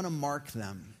want to mark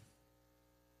them.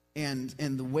 And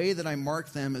the way that I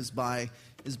mark them is by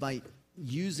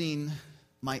using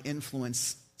my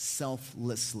influence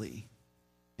selflessly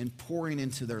and pouring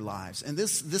into their lives. And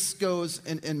this goes,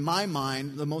 in my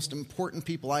mind, the most important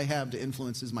people I have to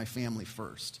influence is my family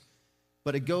first.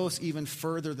 But it goes even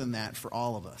further than that for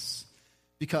all of us.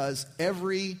 Because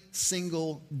every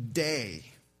single day,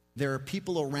 there are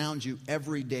people around you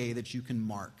every day that you can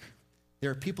mark. There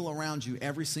are people around you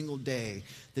every single day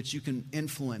that you can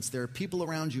influence. There are people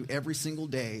around you every single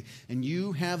day, and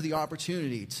you have the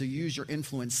opportunity to use your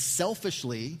influence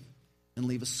selfishly and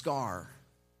leave a scar,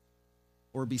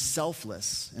 or be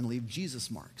selfless and leave Jesus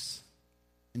marks.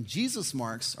 And Jesus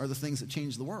marks are the things that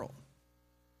change the world.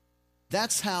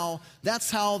 That's how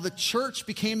the church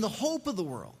became the hope of the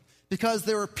world. Because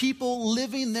there are people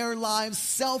living their lives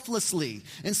selflessly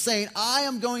and saying, I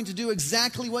am going to do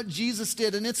exactly what Jesus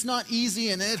did, and it's not easy,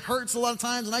 and it hurts a lot of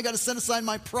times, and I got to set aside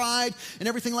my pride and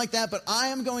everything like that, but I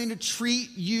am going to treat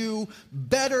you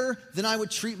better than I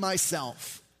would treat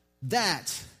myself.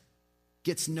 That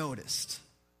gets noticed.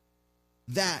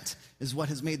 That is what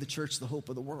has made the church the hope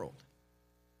of the world.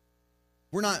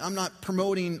 I'm not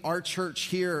promoting our church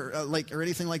here or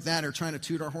anything like that, or trying to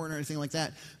toot our horn or anything like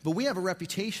that. But we have a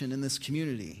reputation in this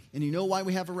community. And you know why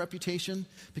we have a reputation?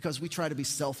 Because we try to be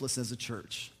selfless as a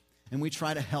church. And we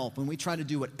try to help. And we try to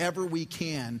do whatever we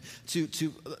can to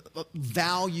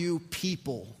value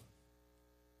people.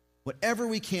 Whatever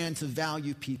we can to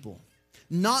value people.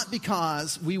 Not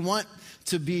because we want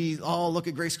to be, look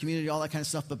at Grace Community, all that kind of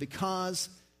stuff, but because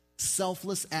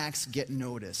selfless acts get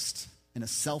noticed. And a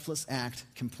selfless act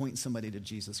can point somebody to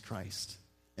Jesus Christ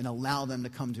and allow them to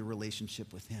come to a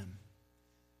relationship with him.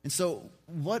 And so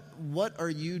what are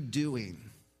you doing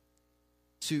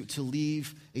to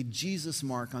leave a Jesus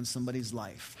mark on somebody's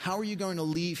life? How are you going to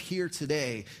leave here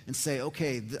today and say,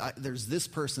 okay, there's this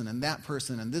person and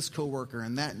this coworker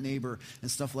and that neighbor and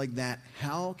stuff like that.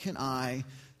 How can I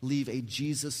leave a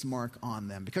Jesus mark on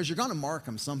them? Because you're going to mark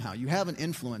them somehow. You have an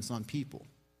influence on people.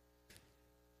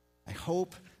 I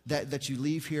hope that you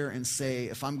leave here and say,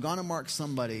 if I'm going to mark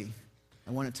somebody,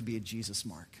 I want it to be a Jesus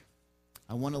mark.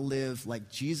 I want to live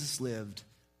like Jesus lived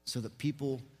so that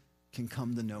people can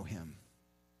come to know him.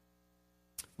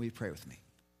 Will you pray with me?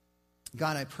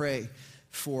 God, I pray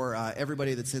for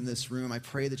everybody that's in this room. I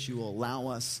pray that you will allow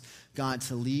us, God,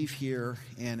 to leave here,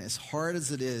 and as hard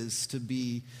as it is to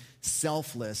be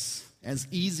selfless, as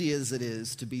easy as it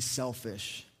is to be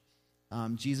selfish,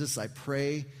 Jesus, I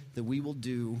pray that we will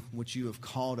do what you have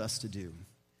called us to do,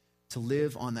 to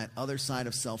live on that other side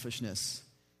of selfishness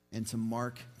and to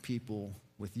mark people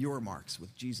with your marks,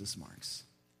 with Jesus' marks.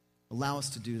 Allow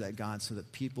us to do that, God, so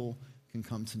that people can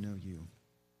come to know you.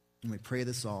 And we pray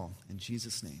this all in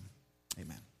Jesus' name.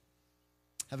 Amen.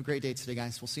 Have a great day today,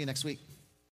 guys. We'll see you next week.